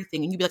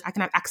everything. And you'd be like, I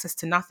can have access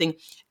to nothing.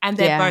 And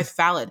they're Yeah. both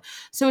valid.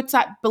 So it's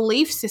that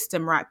belief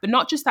system, right? But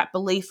not just that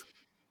belief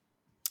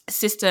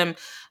system.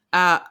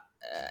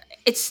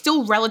 It's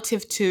still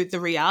relative to the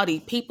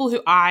reality. People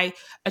who I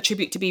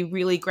attribute to be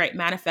really great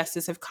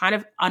manifestors have kind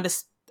of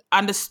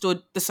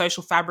understood the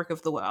social fabric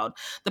of the world,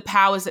 the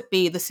powers that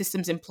be, the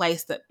systems in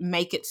place that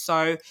make it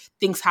so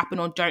things happen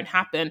or don't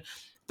happen.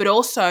 But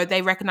also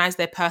they recognize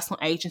their personal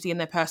agency and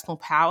their personal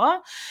power.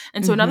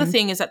 And so another Mm-hmm.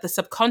 thing is that the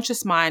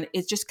subconscious mind,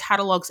 it just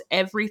catalogs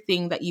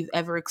everything that you've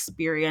ever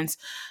experienced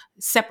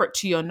separate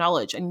to your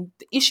knowledge. And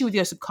the issue with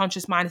your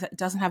subconscious mind is that it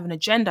doesn't have an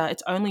agenda.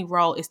 Its only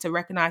role is to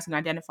recognize and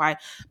identify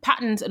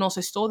patterns and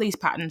also store these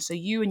patterns so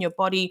you and your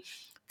body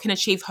can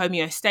achieve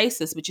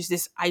homeostasis, which is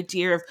this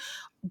idea of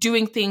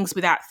doing things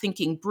without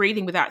thinking,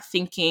 breathing without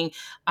thinking,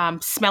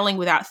 smelling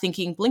without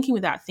thinking, blinking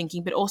without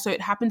thinking, but also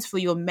it happens for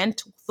your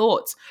mental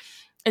thoughts.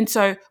 And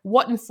so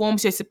what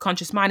informs your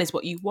subconscious mind is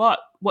what you watch,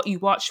 what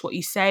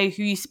you say,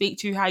 who you speak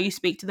to, how you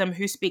speak to them,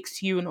 who speaks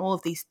to you, and all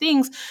of these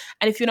things.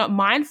 And if you're not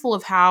mindful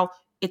of how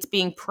it's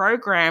being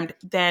programmed,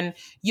 then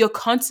you're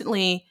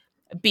constantly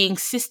being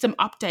system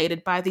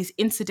updated by these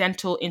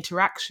incidental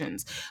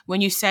interactions.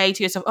 When you say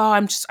to yourself, oh,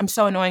 I'm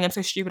so annoying, I'm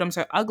so stupid, I'm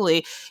so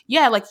ugly.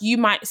 Yeah, like you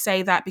might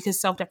say that because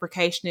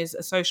self-deprecation is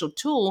a social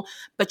tool,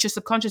 but your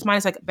subconscious mind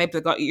is like, babes, I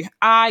got you.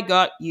 I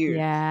got you.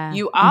 Yeah.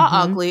 You are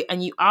Mm-hmm. ugly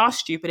and you are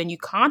stupid and you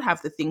can't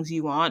have the things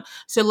you want.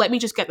 So let me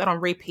just get that on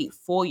repeat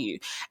for you.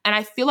 And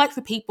I feel like for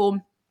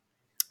people,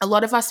 a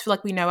lot of us feel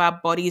like we know our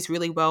bodies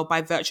really well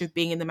by virtue of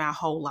being in them our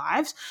whole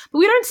lives, but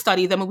we don't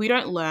study them and we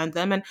don't learn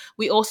them. And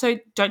we also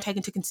don't take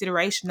into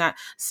consideration that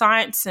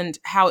science and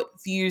how it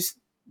views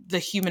the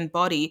human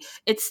body,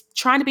 it's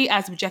trying to be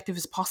as objective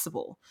as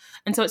possible.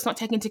 And so it's not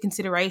taking into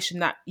consideration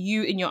that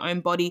you in your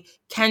own body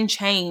can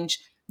change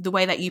the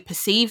way that you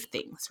perceive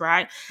things,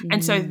 right?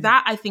 And so Mm.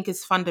 that I think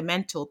is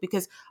fundamental,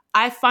 because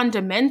I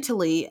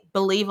fundamentally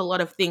believe a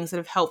lot of things that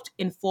have helped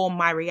inform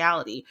my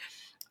reality.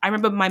 I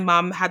remember my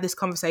mum had this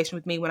conversation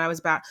with me when I was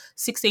about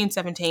 16,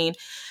 17.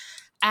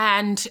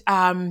 And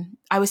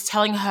I was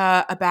telling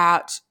her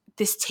about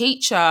this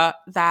teacher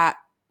that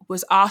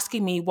was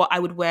asking me what I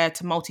would wear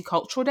to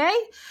Multicultural Day.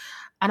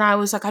 And I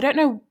was like, I don't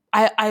know.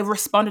 I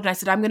responded and I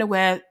said, I'm going to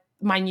wear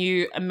my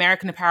new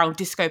American Apparel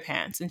disco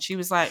pants. And she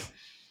was like,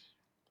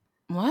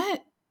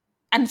 what?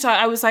 And so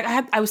I was like,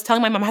 I was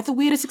telling my mom, I had the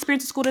weirdest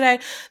experience at school today.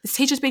 This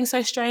teacher's being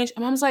so strange.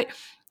 And mom's like,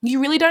 you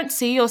really don't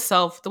see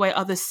yourself the way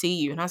others see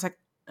you. And I was like,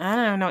 I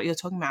don't know what you're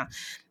talking about.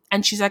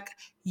 And she's like,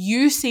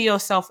 you see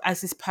yourself as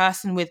this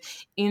person with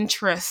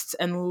interests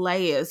and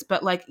layers,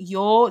 but like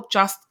you're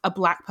just a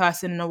Black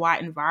person in a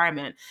white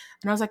environment.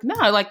 And I was like, no,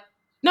 like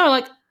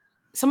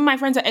some of my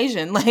friends are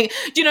Asian, like,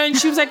 you know, and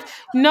she was like,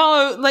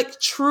 no, like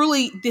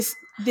truly this,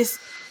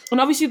 and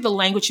obviously the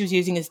language she was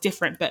using is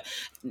different, but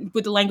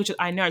with the language that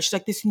I know, she's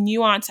like, this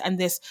nuance and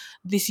this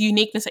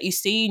uniqueness that you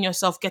see in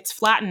yourself gets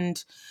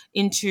flattened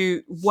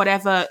into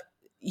whatever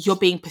you're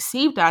being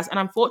perceived as. And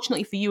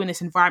unfortunately for you in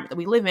this environment that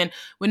we live in,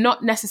 we're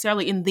not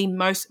necessarily in the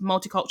most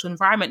multicultural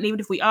environment. And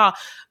even if we are,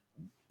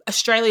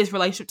 Australia's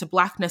relationship to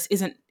Blackness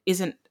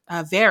isn't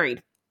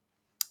varied.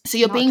 So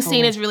you're Not being at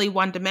seen all. as really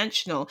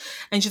one-dimensional.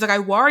 And she's like, I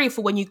worry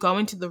for when you go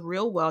into the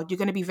real world, you're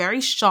going to be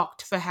very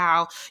shocked for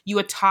how you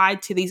are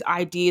tied to these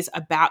ideas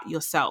about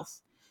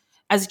yourself.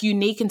 As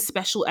unique and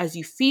special as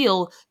you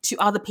feel to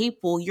other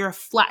people, you're a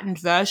flattened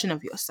version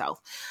of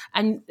yourself.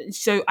 And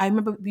so I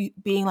remember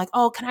being like,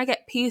 oh, can I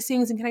get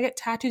piercings and can I get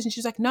tattoos? And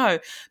she's like, no,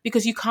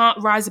 because you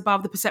can't rise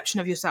above the perception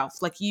of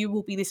yourself. Like you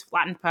will be this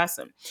flattened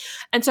person.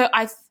 And so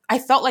I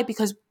felt like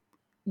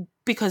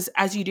because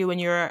as you do when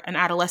you're an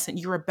adolescent,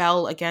 you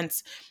rebel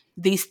against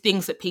these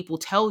things that people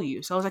tell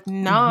you. So I was like,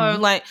 no,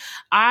 like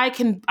I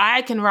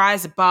can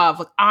rise above.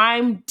 Like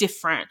I'm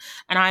different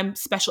and I'm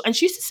special. And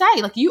she used to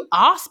say, like, you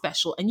are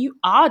special and you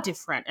are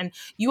different and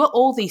you are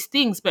all these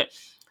things. But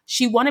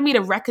she wanted me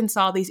to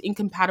reconcile these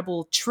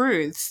incompatible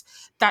truths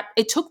that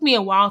it took me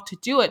a while to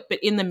do it. But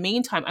in the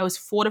meantime, I was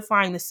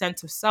fortifying the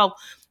sense of self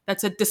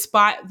that said,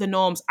 despite the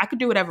norms, I could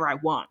do whatever I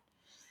want.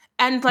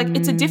 And like,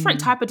 it's a different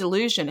type of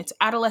delusion. It's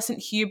adolescent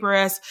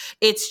hubris.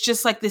 It's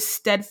just like this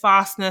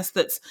steadfastness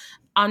that's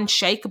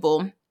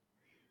unshakable.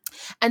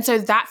 And so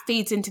that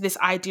feeds into this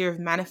idea of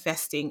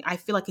manifesting. I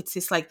feel like it's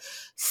this like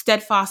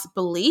steadfast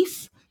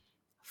belief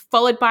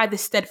followed by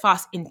this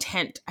steadfast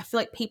intent. I feel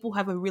like people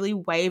have a really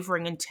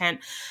wavering intent.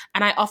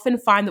 And I often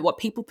find that what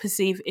people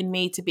perceive in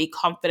me to be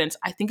confidence,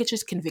 I think it's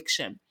just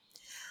conviction.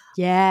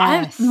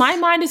 Yes. My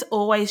mind is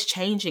always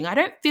changing. I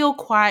don't feel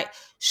quite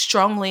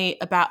strongly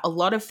about a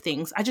lot of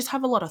things. I just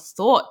have a lot of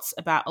thoughts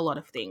about a lot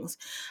of things.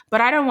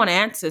 But I don't want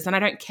answers and I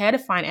don't care to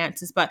find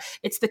answers. But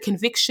it's the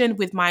conviction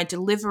with my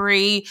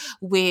delivery,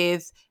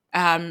 with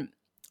how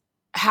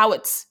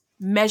it's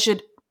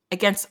measured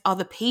against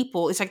other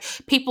people. It's like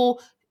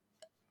people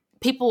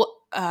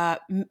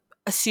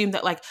assume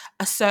that like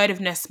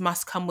assertiveness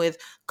must come with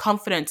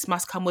confidence,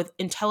 must come with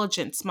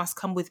intelligence, must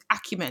come with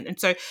acumen. And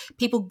so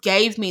people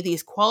gave me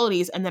these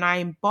qualities and then I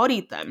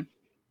embodied them.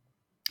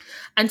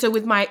 And so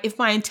if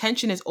my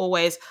intention is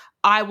always,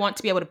 I want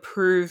to be able to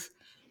prove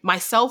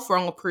myself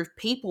wrong or prove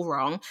people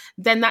wrong,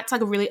 then that's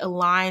like a really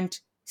aligned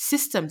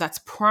system that's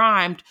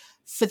primed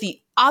for the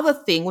other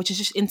thing, which is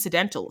just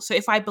incidental. So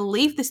if I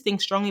believe this thing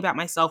strongly about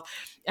myself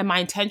and my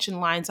intention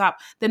lines up,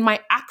 then my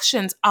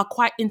actions are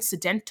quite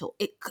incidental.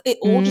 It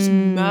all just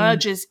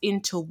merges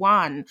into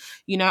one.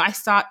 You know, I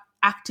start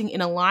acting in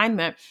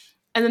alignment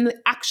and then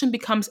the action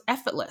becomes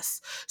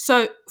effortless.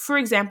 So for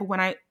example, when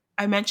I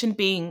mentioned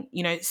being,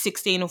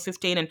 16 or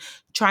 15 and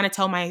trying to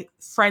tell my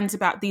friends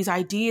about these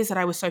ideas that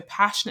I was so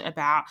passionate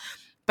about,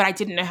 but I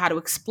didn't know how to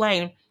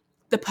explain.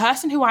 The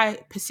person who I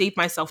perceived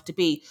myself to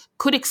be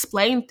could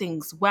explain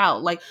things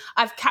well. Like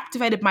I've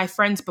captivated my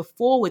friends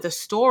before with a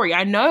story.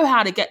 I know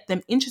how to get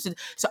them interested.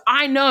 So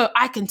I know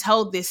I can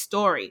tell this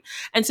story.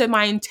 And so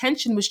my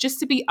intention was just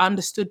to be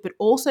understood, but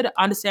also to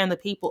understand the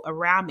people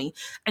around me.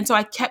 And so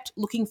I kept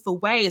looking for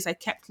ways.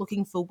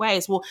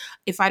 Well,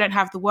 if I don't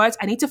have the words,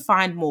 I need to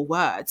find more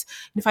words.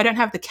 And if I don't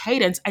have the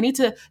cadence, I need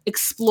to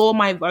explore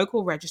my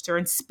vocal register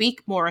and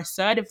speak more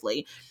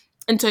assertively.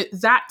 And so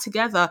that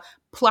together,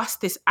 plus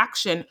this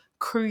action,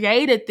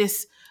 created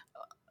this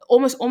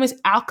almost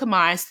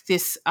alchemized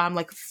this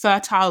like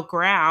fertile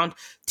ground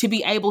to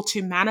be able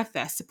to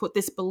manifest, to put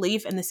this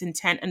belief and this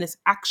intent and this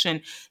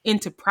action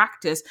into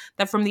practice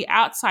that from the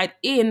outside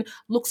in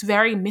looks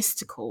very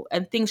mystical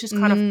and things just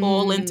kind of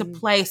fall into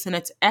place and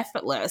it's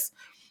effortless.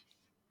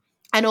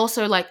 And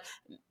also, like,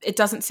 it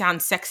doesn't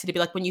sound sexy to be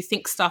like, when you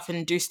think stuff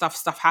and do stuff,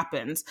 stuff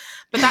happens.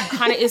 But that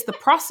kind of is the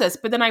process.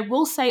 But then I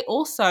will say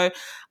also,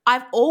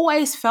 I've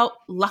always felt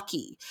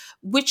lucky,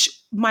 which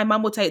my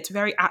mum would say it's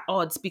very at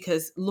odds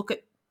because look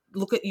at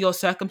your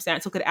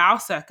circumstance, look at our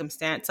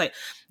circumstance. Like,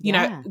 you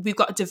know, we've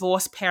got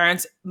divorced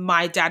parents.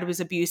 My dad was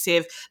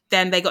abusive.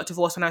 Then they got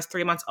divorced when I was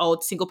 3 months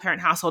old, single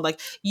parent household. Like,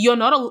 you're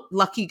not a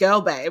lucky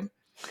girl, babe.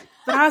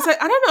 But I was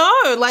like, I don't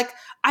know. Like,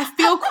 I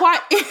feel quite,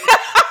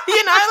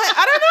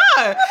 I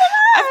don't know.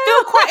 I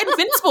feel quite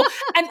invincible.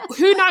 And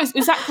who knows?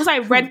 Is that because I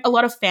read a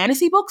lot of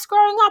fantasy books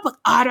growing up? Like,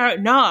 I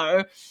don't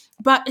know.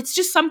 But it's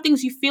just some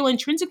things you feel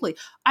intrinsically.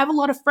 I have a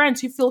lot of friends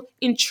who feel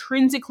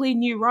intrinsically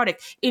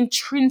neurotic,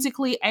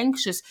 intrinsically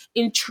anxious,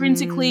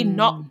 intrinsically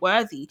not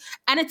worthy.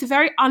 And it's a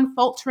very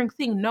unfaltering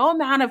thing. No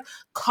amount of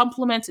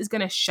compliments is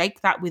going to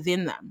shake that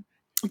within them.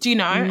 Do you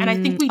know? And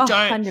I think Oh,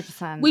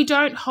 100%. we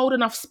don't hold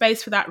enough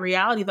space for that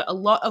reality that a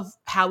lot of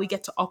how we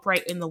get to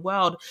operate in the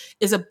world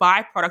is a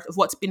byproduct of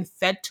what's been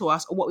fed to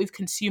us or what we've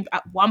consumed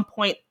at one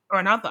point or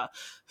another.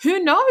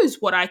 Who knows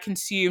what I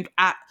consumed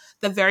at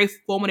the very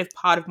formative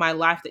part of my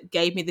life that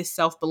gave me this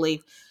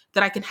self-belief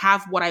that I can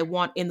have what I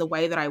want in the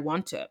way that I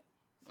want it?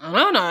 I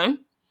don't know.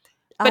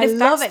 But I if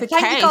love that's it. the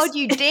Thank case, God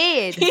you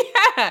did.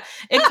 yeah,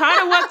 it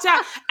kind of worked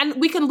out.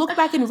 And we can look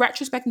back in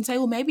retrospect and say,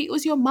 well, maybe it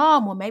was your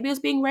mom, or maybe it was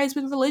being raised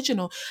with religion,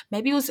 or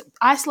maybe it was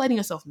isolating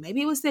yourself.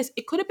 Maybe it was this.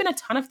 It could have been a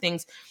ton of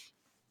things.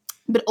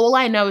 But all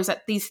I know is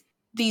that these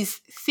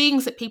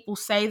things that people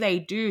say they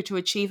do to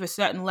achieve a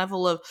certain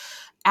level of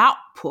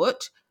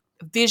output,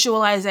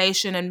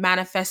 visualization and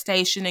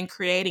manifestation and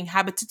creating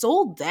habits, it's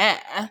all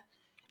there.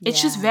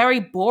 It's just Yeah. very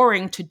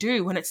boring to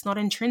do when it's not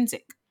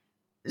intrinsic.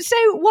 So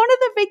one of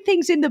the big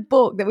things in the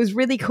book that was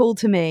really cool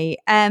to me,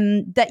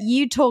 that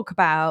you talk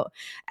about,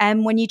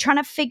 when you're trying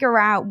to figure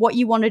out what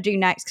you want to do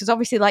next, because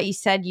obviously, like you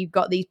said, you've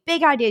got these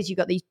big ideas, you've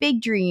got these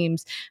big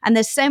dreams, and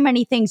there's so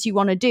many things you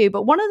want to do.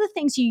 But one of the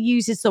things you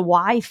use is the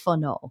why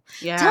funnel.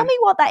 Tell Yeah. me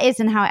what that is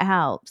and how it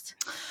helps.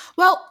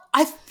 Well,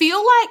 I feel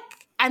like,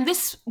 and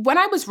this, when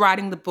I was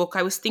writing the book,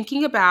 I was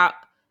thinking about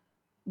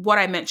what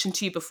I mentioned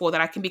to you before,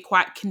 that I can be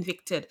quite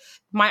convicted.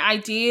 My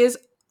ideas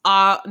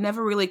are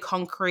never really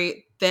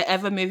concrete. They're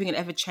ever moving and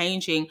ever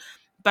changing.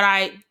 But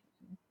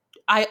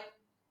I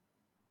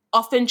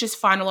often just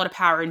find a lot of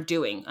power in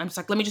doing. I'm just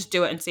like, let me just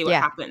do it and see what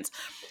Yeah. happens.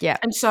 Yeah.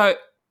 And so,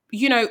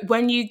 you know,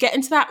 when you get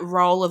into that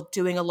role of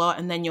doing a lot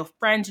and then your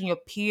friends and your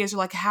peers are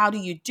like, how do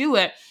you do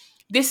it?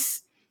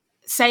 This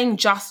saying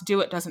just do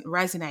it doesn't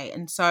resonate.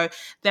 And so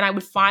then I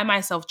would find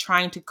myself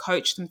trying to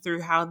coach them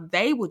through how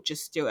they would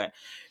just do it.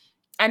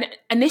 And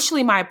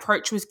initially my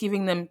approach was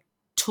giving them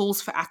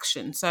tools for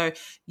action. So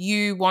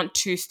you want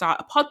to start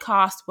a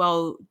podcast,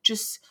 well,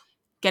 just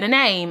get a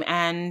name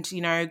and,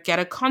 you know, get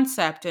a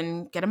concept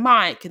and get a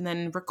mic and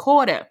then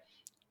record it.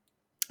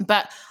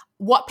 But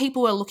what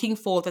people were looking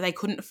for that they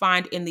couldn't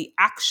find in the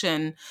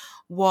action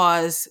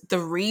was the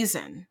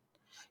reason.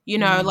 You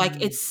know, like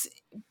it's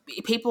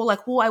people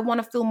like, well, I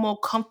want to feel more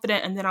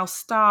confident and then I'll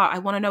start. I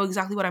want to know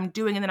exactly what I'm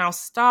doing and then I'll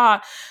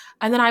start.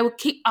 And then I would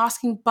keep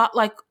asking, but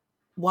like,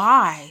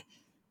 why?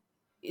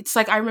 It's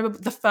like, I remember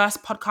the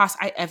first podcast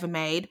I ever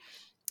made,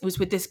 it was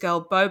with this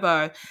girl,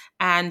 Bobo.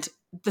 And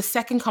the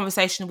second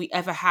conversation we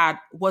ever had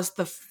was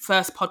the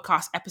first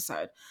podcast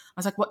episode. I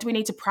was like, what do we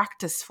need to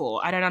practice for?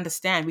 I don't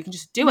understand. We can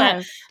just do it. No.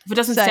 If it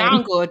doesn't Same.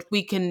 sound good,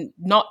 we can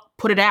not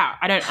put it out.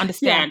 I don't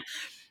understand.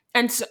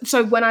 And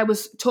so when I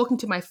was talking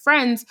to my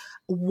friends,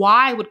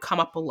 why would come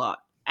up a lot.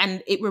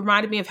 And it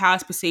reminded me of how I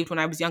was perceived when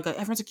I was younger.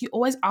 Everyone's like, you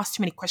always ask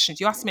too many questions.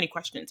 You ask too many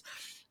questions.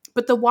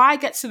 But the why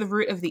gets to the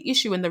root of the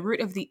issue, and the root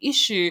of the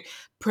issue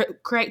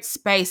creates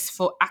space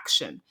for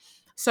action.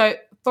 So,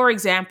 for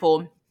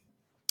example,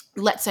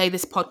 let's say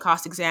this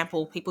podcast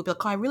example, people be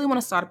like, oh, I really want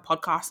to start a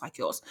podcast like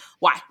yours.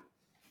 Why?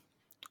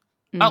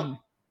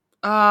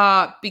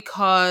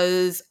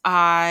 Because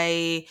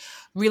I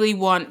really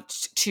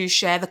want to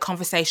share the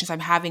conversations I'm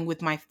having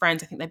with my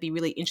friends. I think they'd be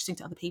really interesting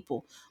to other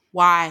people.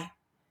 Why?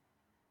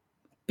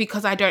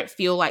 Because I don't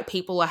feel like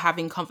people are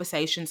having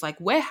conversations like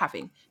we're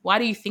having. Why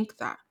do you think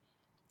that?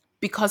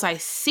 Because I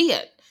see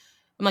it.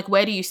 I'm like,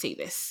 where do you see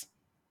this?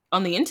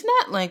 On the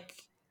internet? Like,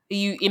 are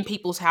you in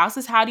people's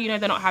houses? How do you know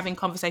they're not having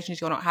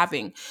conversations you're not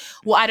having?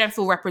 Well, I don't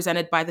feel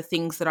represented by the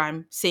things that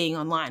I'm seeing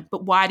online.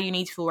 But why do you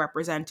need to feel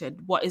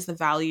represented? What is the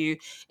value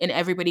in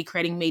everybody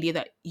creating media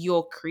that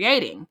you're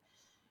creating?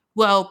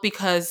 Well,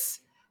 because,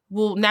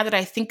 well, now that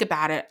I think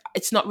about it,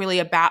 it's not really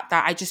about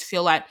that. I just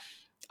feel like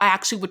I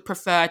actually would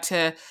prefer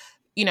to,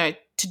 you know,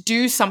 to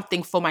do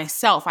something for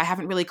myself. I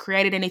haven't really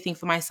created anything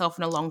for myself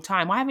in a long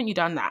time. Why haven't you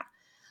done that?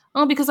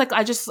 Oh, because like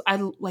I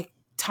like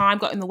time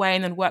got in the way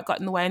and then work got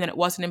in the way and then it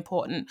wasn't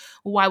important.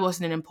 Well, why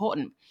wasn't it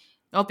important?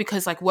 Oh,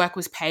 because like work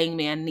was paying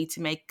me and need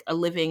to make a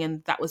living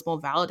and that was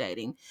more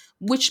validating.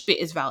 Which bit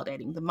is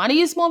validating? The money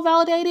is more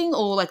validating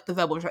or like the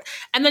verbal?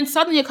 And then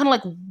suddenly you're kind of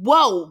like,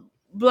 whoa,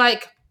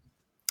 like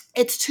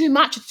it's too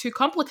much. It's too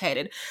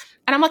complicated.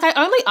 And I'm like, I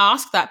only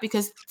ask that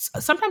because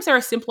sometimes there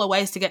are simpler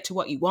ways to get to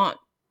what you want.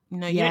 You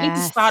know, you don't need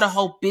to start a Yes.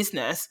 whole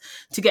business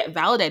to get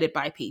validated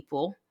by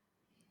people.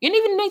 You don't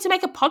even need to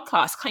make a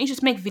podcast. Can't you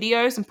just make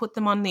videos and put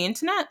them on the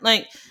internet?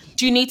 Like,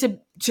 do you need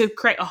to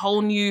create a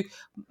whole new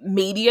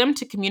medium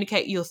to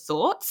communicate your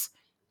thoughts?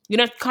 You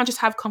know, can't just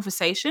have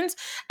conversations.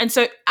 And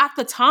so at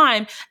the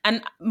time,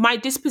 and my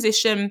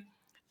disposition,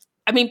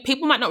 I mean,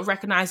 people might not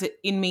recognize it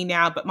in me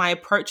now, but my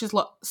approach is a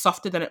lot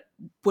softer than it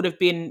would have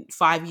been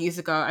 5 years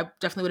ago. I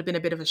definitely would have been a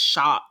bit of a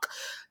shark.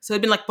 So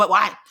it'd been like, but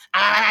why?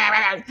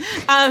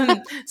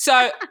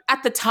 So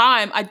at the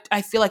time,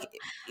 I feel like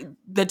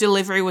the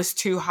delivery was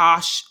too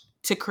harsh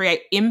to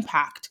create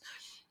impact.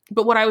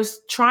 But what I was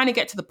trying to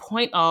get to the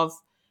point of,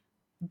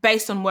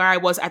 based on where I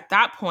was at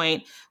that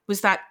point,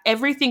 was that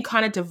everything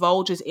kind of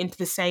divulges into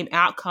the same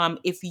outcome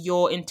if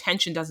your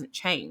intention doesn't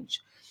change.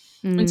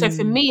 And so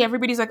for me,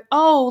 everybody's like,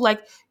 oh,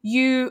 like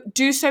you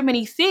do so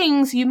many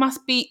things, you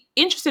must be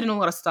interested in a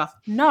lot of stuff.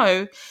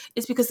 No,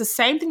 it's because the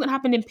same thing that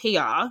happened in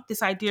PR,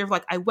 this idea of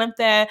like, I went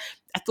there,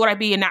 I thought I'd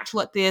be a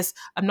natural at this,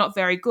 I'm not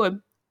very good.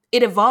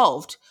 It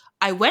evolved.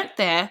 I went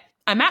there,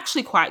 I'm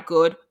actually quite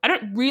good. I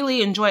don't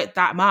really enjoy it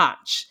that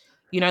much.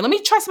 Let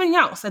me try something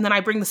else. And then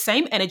I bring the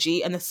same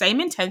energy and the same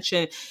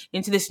intention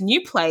into this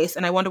new place.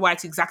 And I wonder why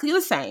it's exactly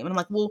the same. And I'm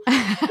like, well,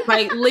 if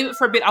I leave it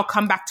for a bit, I'll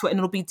come back to it and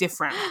it'll be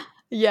different.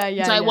 So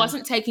I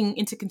wasn't taking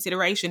into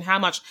consideration how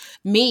much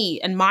me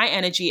and my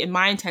energy and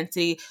my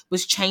intensity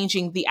was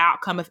changing the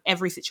outcome of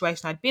every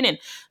situation I'd been in.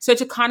 So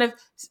to kind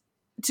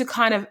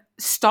of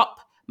stop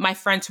my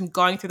friends from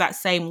going through that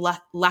same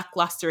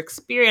lackluster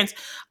experience,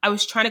 I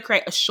was trying to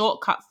create a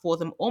shortcut for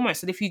them almost.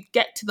 That if you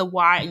get to the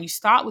why and you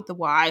start with the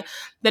why,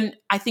 then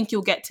I think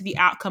you'll get to the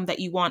outcome that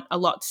you want a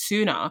lot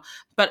sooner.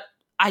 But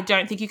I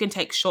don't think you can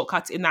take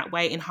shortcuts in that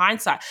way in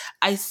hindsight.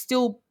 I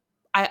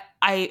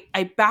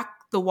back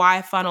the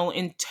why funnel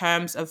in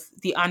terms of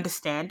the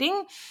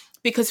understanding,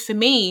 because for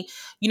me,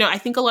 I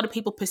think a lot of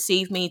people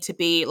perceive me to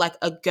be like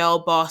a girl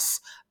boss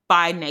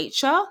by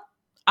nature.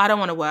 I don't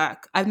want to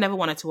work. I've never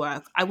wanted to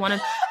work.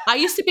 I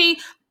used to be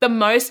the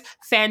most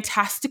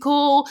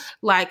fantastical,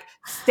 like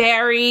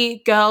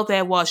fairy girl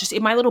there was, just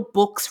in my little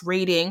books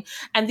reading.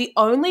 And the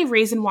only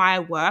reason why I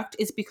worked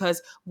is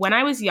because when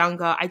I was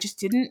younger,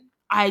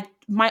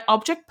 my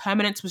object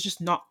permanence was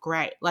just not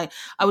great. Like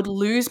I would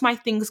lose my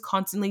things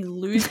constantly,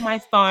 lose my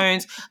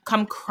phones,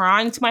 come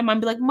crying to my mum,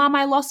 be like, Mum,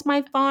 I lost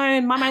my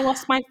phone. Mum, I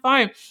lost my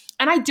phone.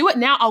 And I do it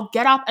now. I'll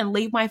get up and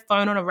leave my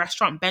phone on a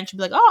restaurant bench and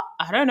be like, oh,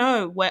 I don't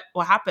know what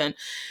happened.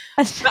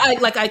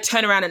 But I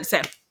turn around and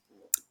say,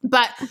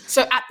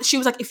 she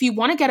was like, if you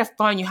want to get a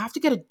phone, you have to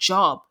get a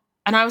job.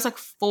 And I was like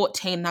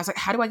 14 and I was like,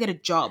 how do I get a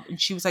job?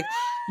 And she was like,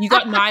 you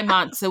got 9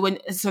 months.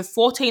 So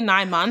 14,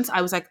 9 months,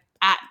 I was like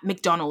at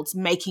McDonald's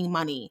making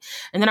money.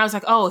 And then I was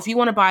like, oh, if you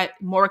want to buy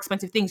more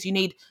expensive things, you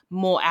need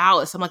more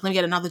hours. So I'm like, let me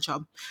get another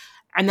job.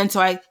 And then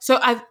so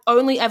I've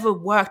only ever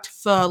worked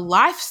for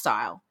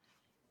lifestyle.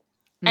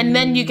 And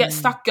then you get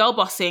stuck girl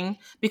bossing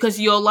because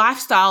your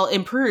lifestyle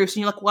improves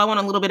and you're like, well, I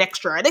want a little bit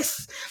extra of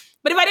this.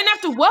 But if I didn't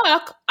have to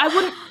work, I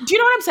wouldn't. Do you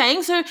know what I'm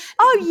saying? So,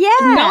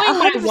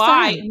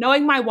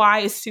 knowing my why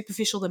is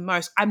superficial the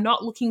most. I'm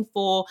not looking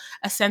for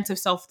a sense of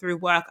self through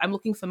work. I'm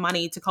looking for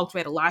money to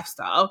cultivate a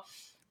lifestyle.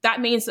 That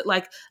means that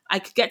like I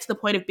could get to the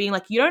point of being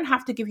like, you don't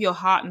have to give your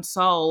heart and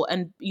soul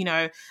and,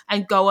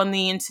 and go on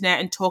the internet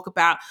and talk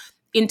about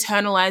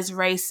internalized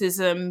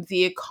racism,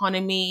 the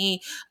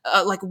economy,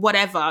 like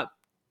whatever,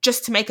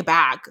 just to make a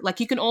bag. Like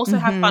you can also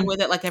have fun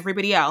with it like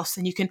everybody else,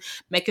 and you can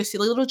make your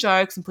silly little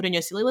jokes and put in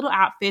your silly little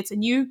outfits,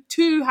 and you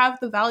too have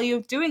the value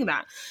of doing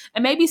that.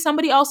 And maybe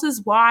somebody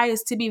else's why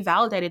is to be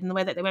validated in the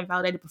way that they weren't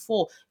validated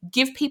before.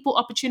 Give people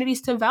opportunities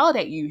to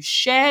validate you.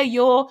 Share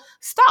your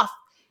stuff.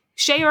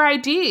 Share your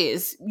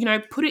ideas.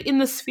 Put it in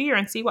the sphere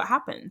and see what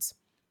happens.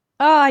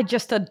 Oh, I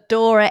just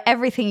adore it.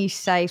 Everything you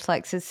say,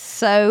 Flex, is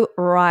so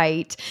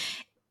right.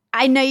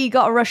 I know you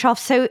got to rush off,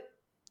 so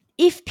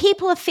if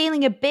people are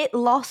feeling a bit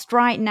lost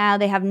right now,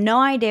 they have no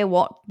idea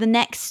what the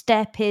next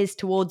step is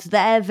towards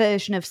their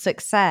version of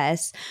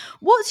success,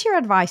 what's your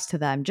advice to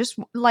them? Just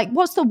like,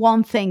 what's the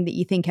one thing that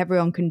you think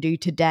everyone can do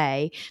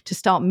today to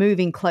start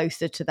moving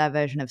closer to their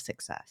version of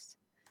success?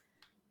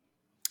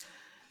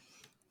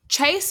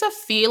 Chase a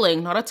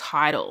feeling, not a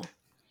title.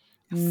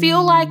 I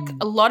feel like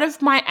a lot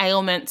of my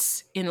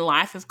ailments in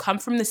life have come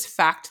from this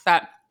fact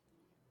that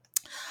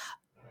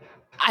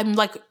I'm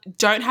like,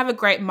 don't have a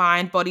great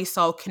mind, body,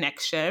 soul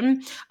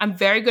connection. I'm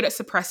very good at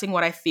suppressing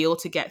what I feel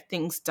to get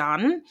things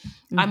done.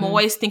 I'm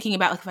always thinking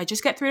about like, if I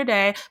just get through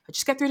today, if I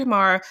just get through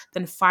tomorrow,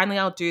 then finally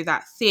I'll do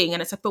that thing.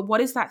 And it's like, but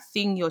what is that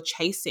thing you're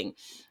chasing?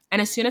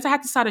 And as soon as I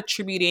had to start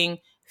attributing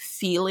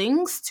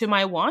feelings to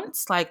my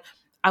wants, like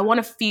I want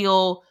to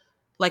feel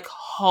like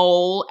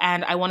whole,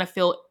 and I want to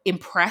feel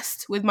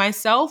impressed with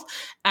myself,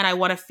 and I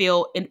want to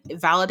feel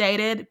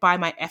validated by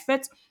my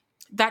efforts,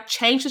 that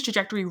changed the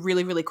trajectory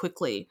really, really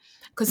quickly.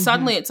 Because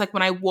suddenly it's like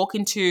when I walk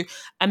into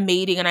a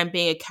meeting and I'm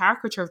being a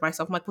caricature of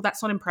myself, I'm like, well,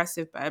 that's not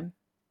impressive, babe.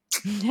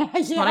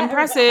 It's not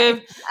impressive.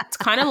 Right. It's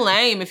kind of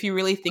lame if you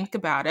really think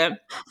about it.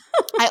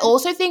 I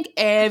also think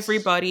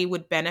everybody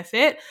would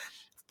benefit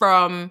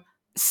from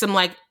some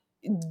like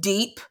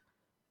deep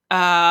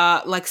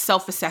like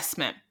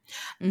self-assessment.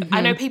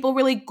 I know people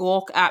really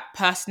gawk at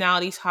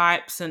personality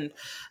types and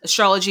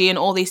astrology and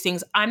all these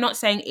things. I'm not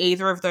saying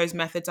either of those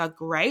methods are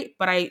great,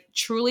 but I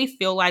truly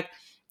feel like,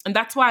 and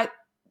that's why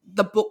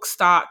the book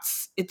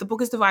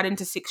is divided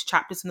into 6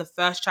 chapters, and the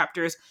first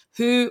chapter is,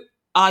 who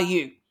are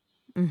you?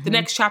 The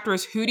next chapter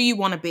is, who do you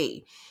want to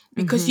be?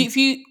 Because if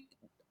you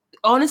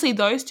honestly,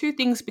 those two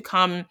things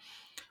become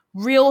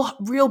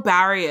real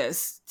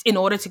barriers in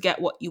order to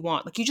get what you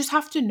want. Like you just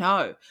have to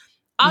know.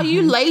 Are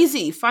you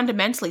lazy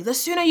fundamentally? The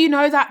sooner you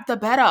know that, the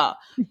better.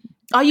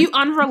 Are you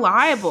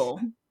unreliable?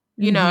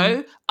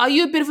 Are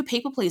you a bit of a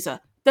people pleaser?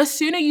 The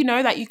sooner you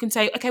know that, you can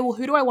say, okay, well,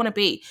 who do I want to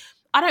be?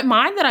 I don't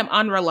mind that I'm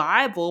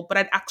unreliable, but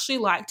I'd actually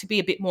like to be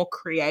a bit more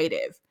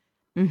creative.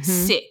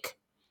 Sick.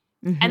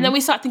 And then we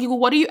start thinking, well,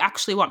 what do you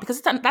actually want?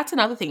 Because that's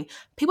another thing.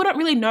 People don't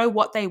really know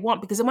what they want,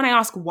 because then when I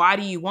ask, why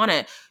do you want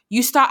it?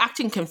 You start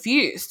acting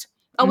confused.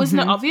 Oh, isn't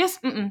it obvious?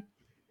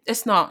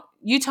 It's not.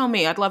 You tell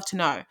me. I'd love to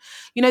know.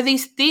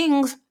 These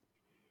things,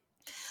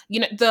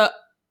 the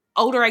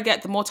older I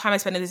get, the more time I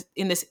spend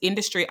in this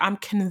industry, I'm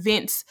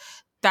convinced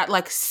that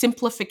like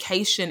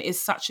simplification is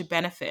such a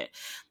benefit.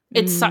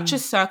 It's such a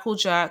circle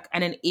jerk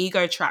and an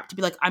ego trap to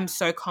be like, I'm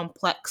so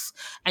complex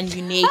and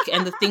unique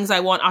and the things I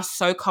want are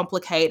so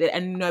complicated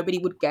and nobody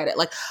would get it.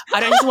 Like,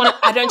 I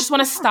don't just want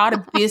to start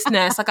a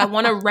business. Like, I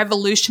want to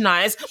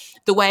revolutionize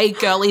the way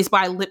girlies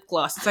buy lip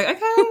gloss. It's like,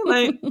 okay,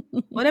 like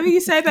whatever you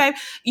say, babe.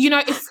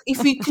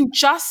 If you can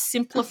just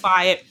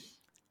simplify it,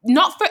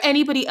 not for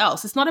anybody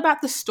else. It's not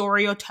about the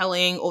story you're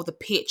telling or the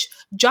pitch,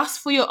 just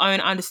for your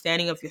own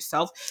understanding of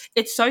yourself.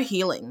 It's so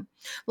healing.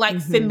 Like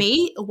for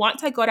me,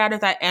 once I got out of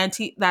that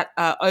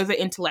over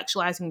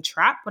intellectualizing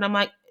trap, when I'm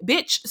like,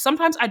 bitch,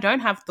 sometimes I don't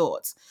have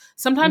thoughts.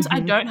 Sometimes I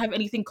don't have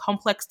anything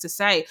complex to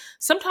say.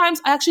 Sometimes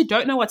I actually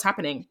don't know what's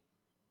happening.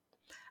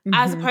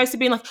 As opposed to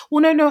being like,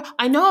 well, no,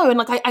 I know. And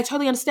like, I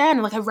totally understand.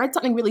 And like, I read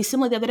something really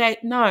similar the other day.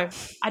 No,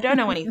 I don't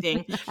know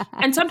anything.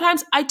 And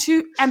sometimes I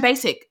too am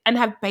basic and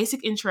have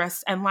basic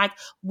interests and like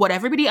what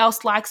everybody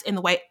else likes in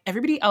the way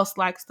everybody else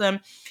likes them.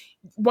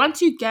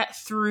 Once you get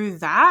through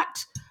that,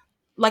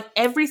 like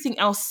everything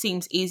else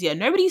seems easier.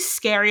 Nobody's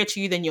scarier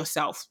to you than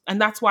yourself. And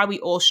that's why we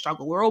all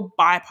struggle. We're all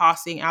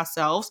bypassing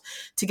ourselves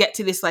to get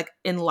to this like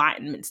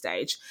enlightenment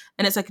stage.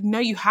 And it's like, no,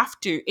 you have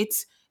to.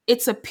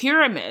 It's a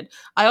pyramid.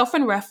 I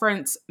often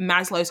reference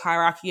Maslow's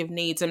hierarchy of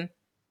needs, and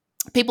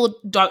people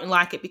don't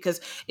like it because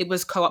it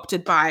was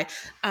co-opted by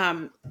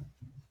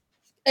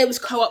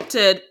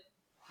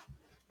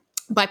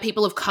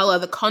people of color,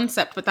 the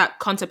concept, but that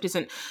concept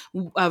isn't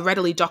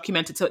readily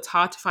documented, so it's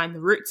hard to find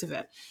the roots of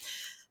it.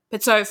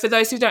 But so for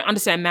those who don't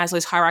understand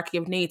Maslow's hierarchy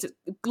of needs, it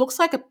looks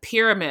like a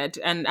pyramid.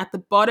 And at the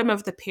bottom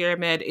of the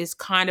pyramid is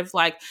kind of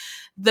like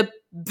the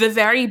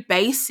very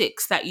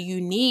basics that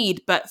you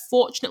need. But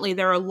fortunately,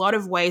 there are a lot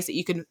of ways that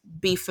you can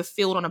be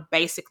fulfilled on a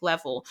basic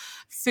level.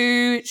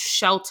 Food,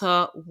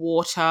 shelter,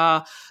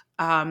 water,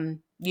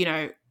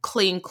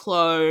 clean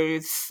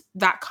clothes,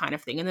 that kind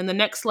of thing. And then the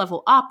next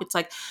level up, it's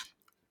like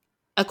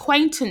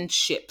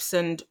acquaintanceships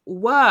and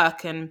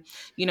work, and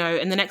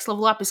and the next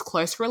level up is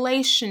close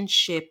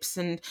relationships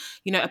and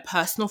a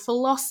personal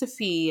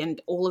philosophy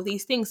and all of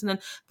these things. And then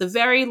the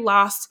very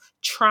last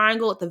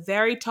triangle at the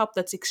very top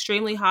that's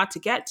extremely hard to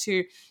get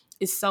to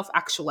is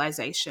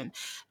self-actualization.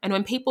 And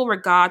when people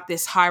regard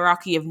this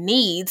hierarchy of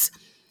needs,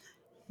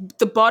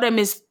 the bottom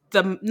is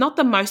not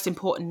the most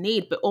important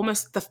need, but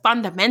almost the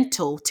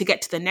fundamental to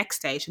get to the next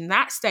stage. And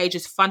that stage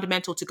is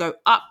fundamental to go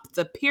up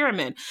the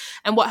pyramid.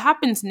 And what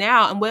happens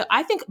now, and where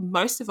I think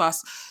most of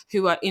us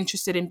who are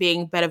interested in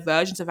being better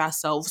versions of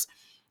ourselves,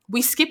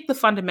 we skip the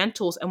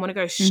fundamentals and want to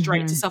go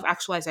straight to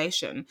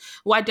self-actualization.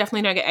 Well, I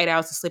definitely don't get 8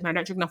 hours of sleep and I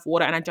don't drink enough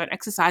water and I don't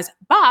exercise,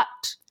 but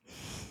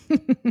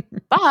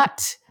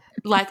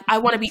like I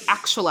want to be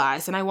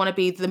actualized and I want to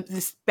be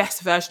this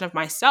best version of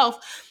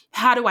myself.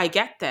 How do I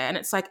get there? And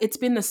it's like, it's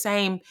been the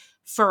same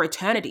for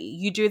eternity.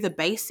 You do the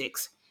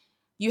basics.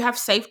 You have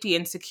safety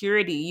and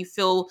security. You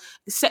feel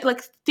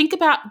like, think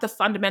about the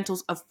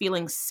fundamentals of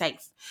feeling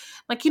safe.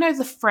 Like,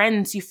 the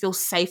friends you feel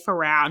safe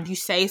around. You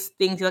say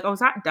things, you're like, oh, was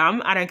that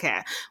dumb? I don't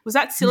care. Was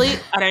that silly?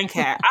 I don't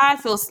care. I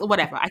feel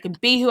whatever. I can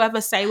be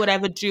whoever, say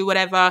whatever, do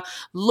whatever,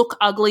 look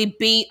ugly,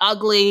 be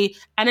ugly,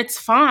 and it's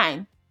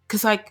fine.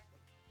 Because like,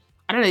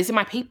 I don't know, these are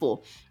my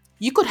people.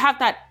 You could have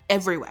that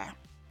everywhere.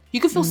 You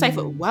could feel safe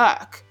at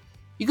work.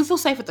 You can feel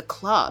safe at the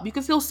club. You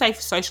can feel safe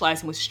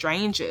socializing with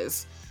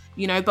strangers,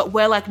 but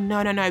we're like,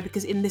 no,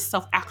 because in this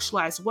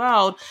self-actualized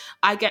world,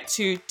 I get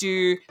to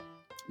do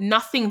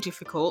nothing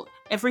difficult,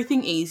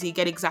 everything easy,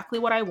 get exactly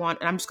what I want,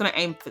 and I'm just going to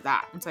aim for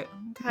that. It's like,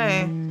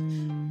 okay.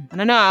 I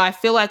don't know. I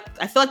feel like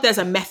there's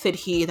a method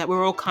here that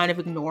we're all kind of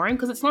ignoring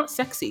because it's not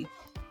sexy.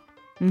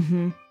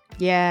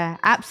 Yeah,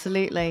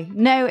 absolutely.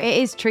 No, it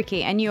is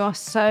tricky, and you are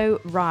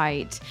so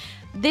right.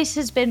 This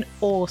has been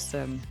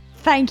awesome.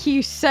 Thank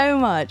you so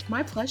much.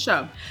 My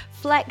pleasure.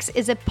 Flex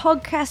is a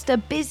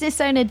podcaster, business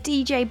owner,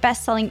 DJ,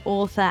 best-selling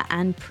author,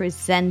 and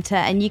presenter.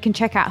 And you can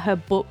check out her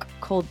book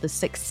called The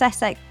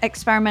Success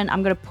Experiment.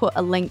 I'm going to put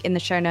a link in the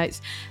show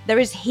notes. There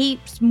is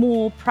heaps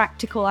more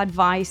practical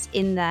advice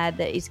in there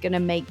that is going to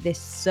make this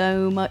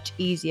so much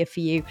easier for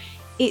you.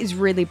 It is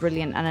really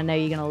brilliant, and I know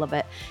you're going to love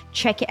it.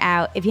 Check it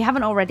out. If you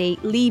haven't already,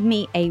 leave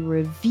me a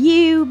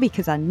review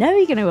because I know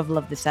you're going to have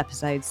loved this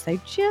episode. So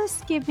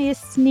just give me a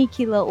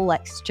sneaky little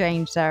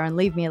exchange there and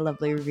leave me a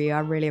lovely review.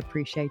 I really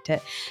appreciate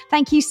it.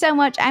 Thank you so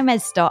much. I'm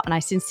Ed Stott, and I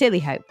sincerely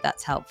hope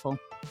that's helpful.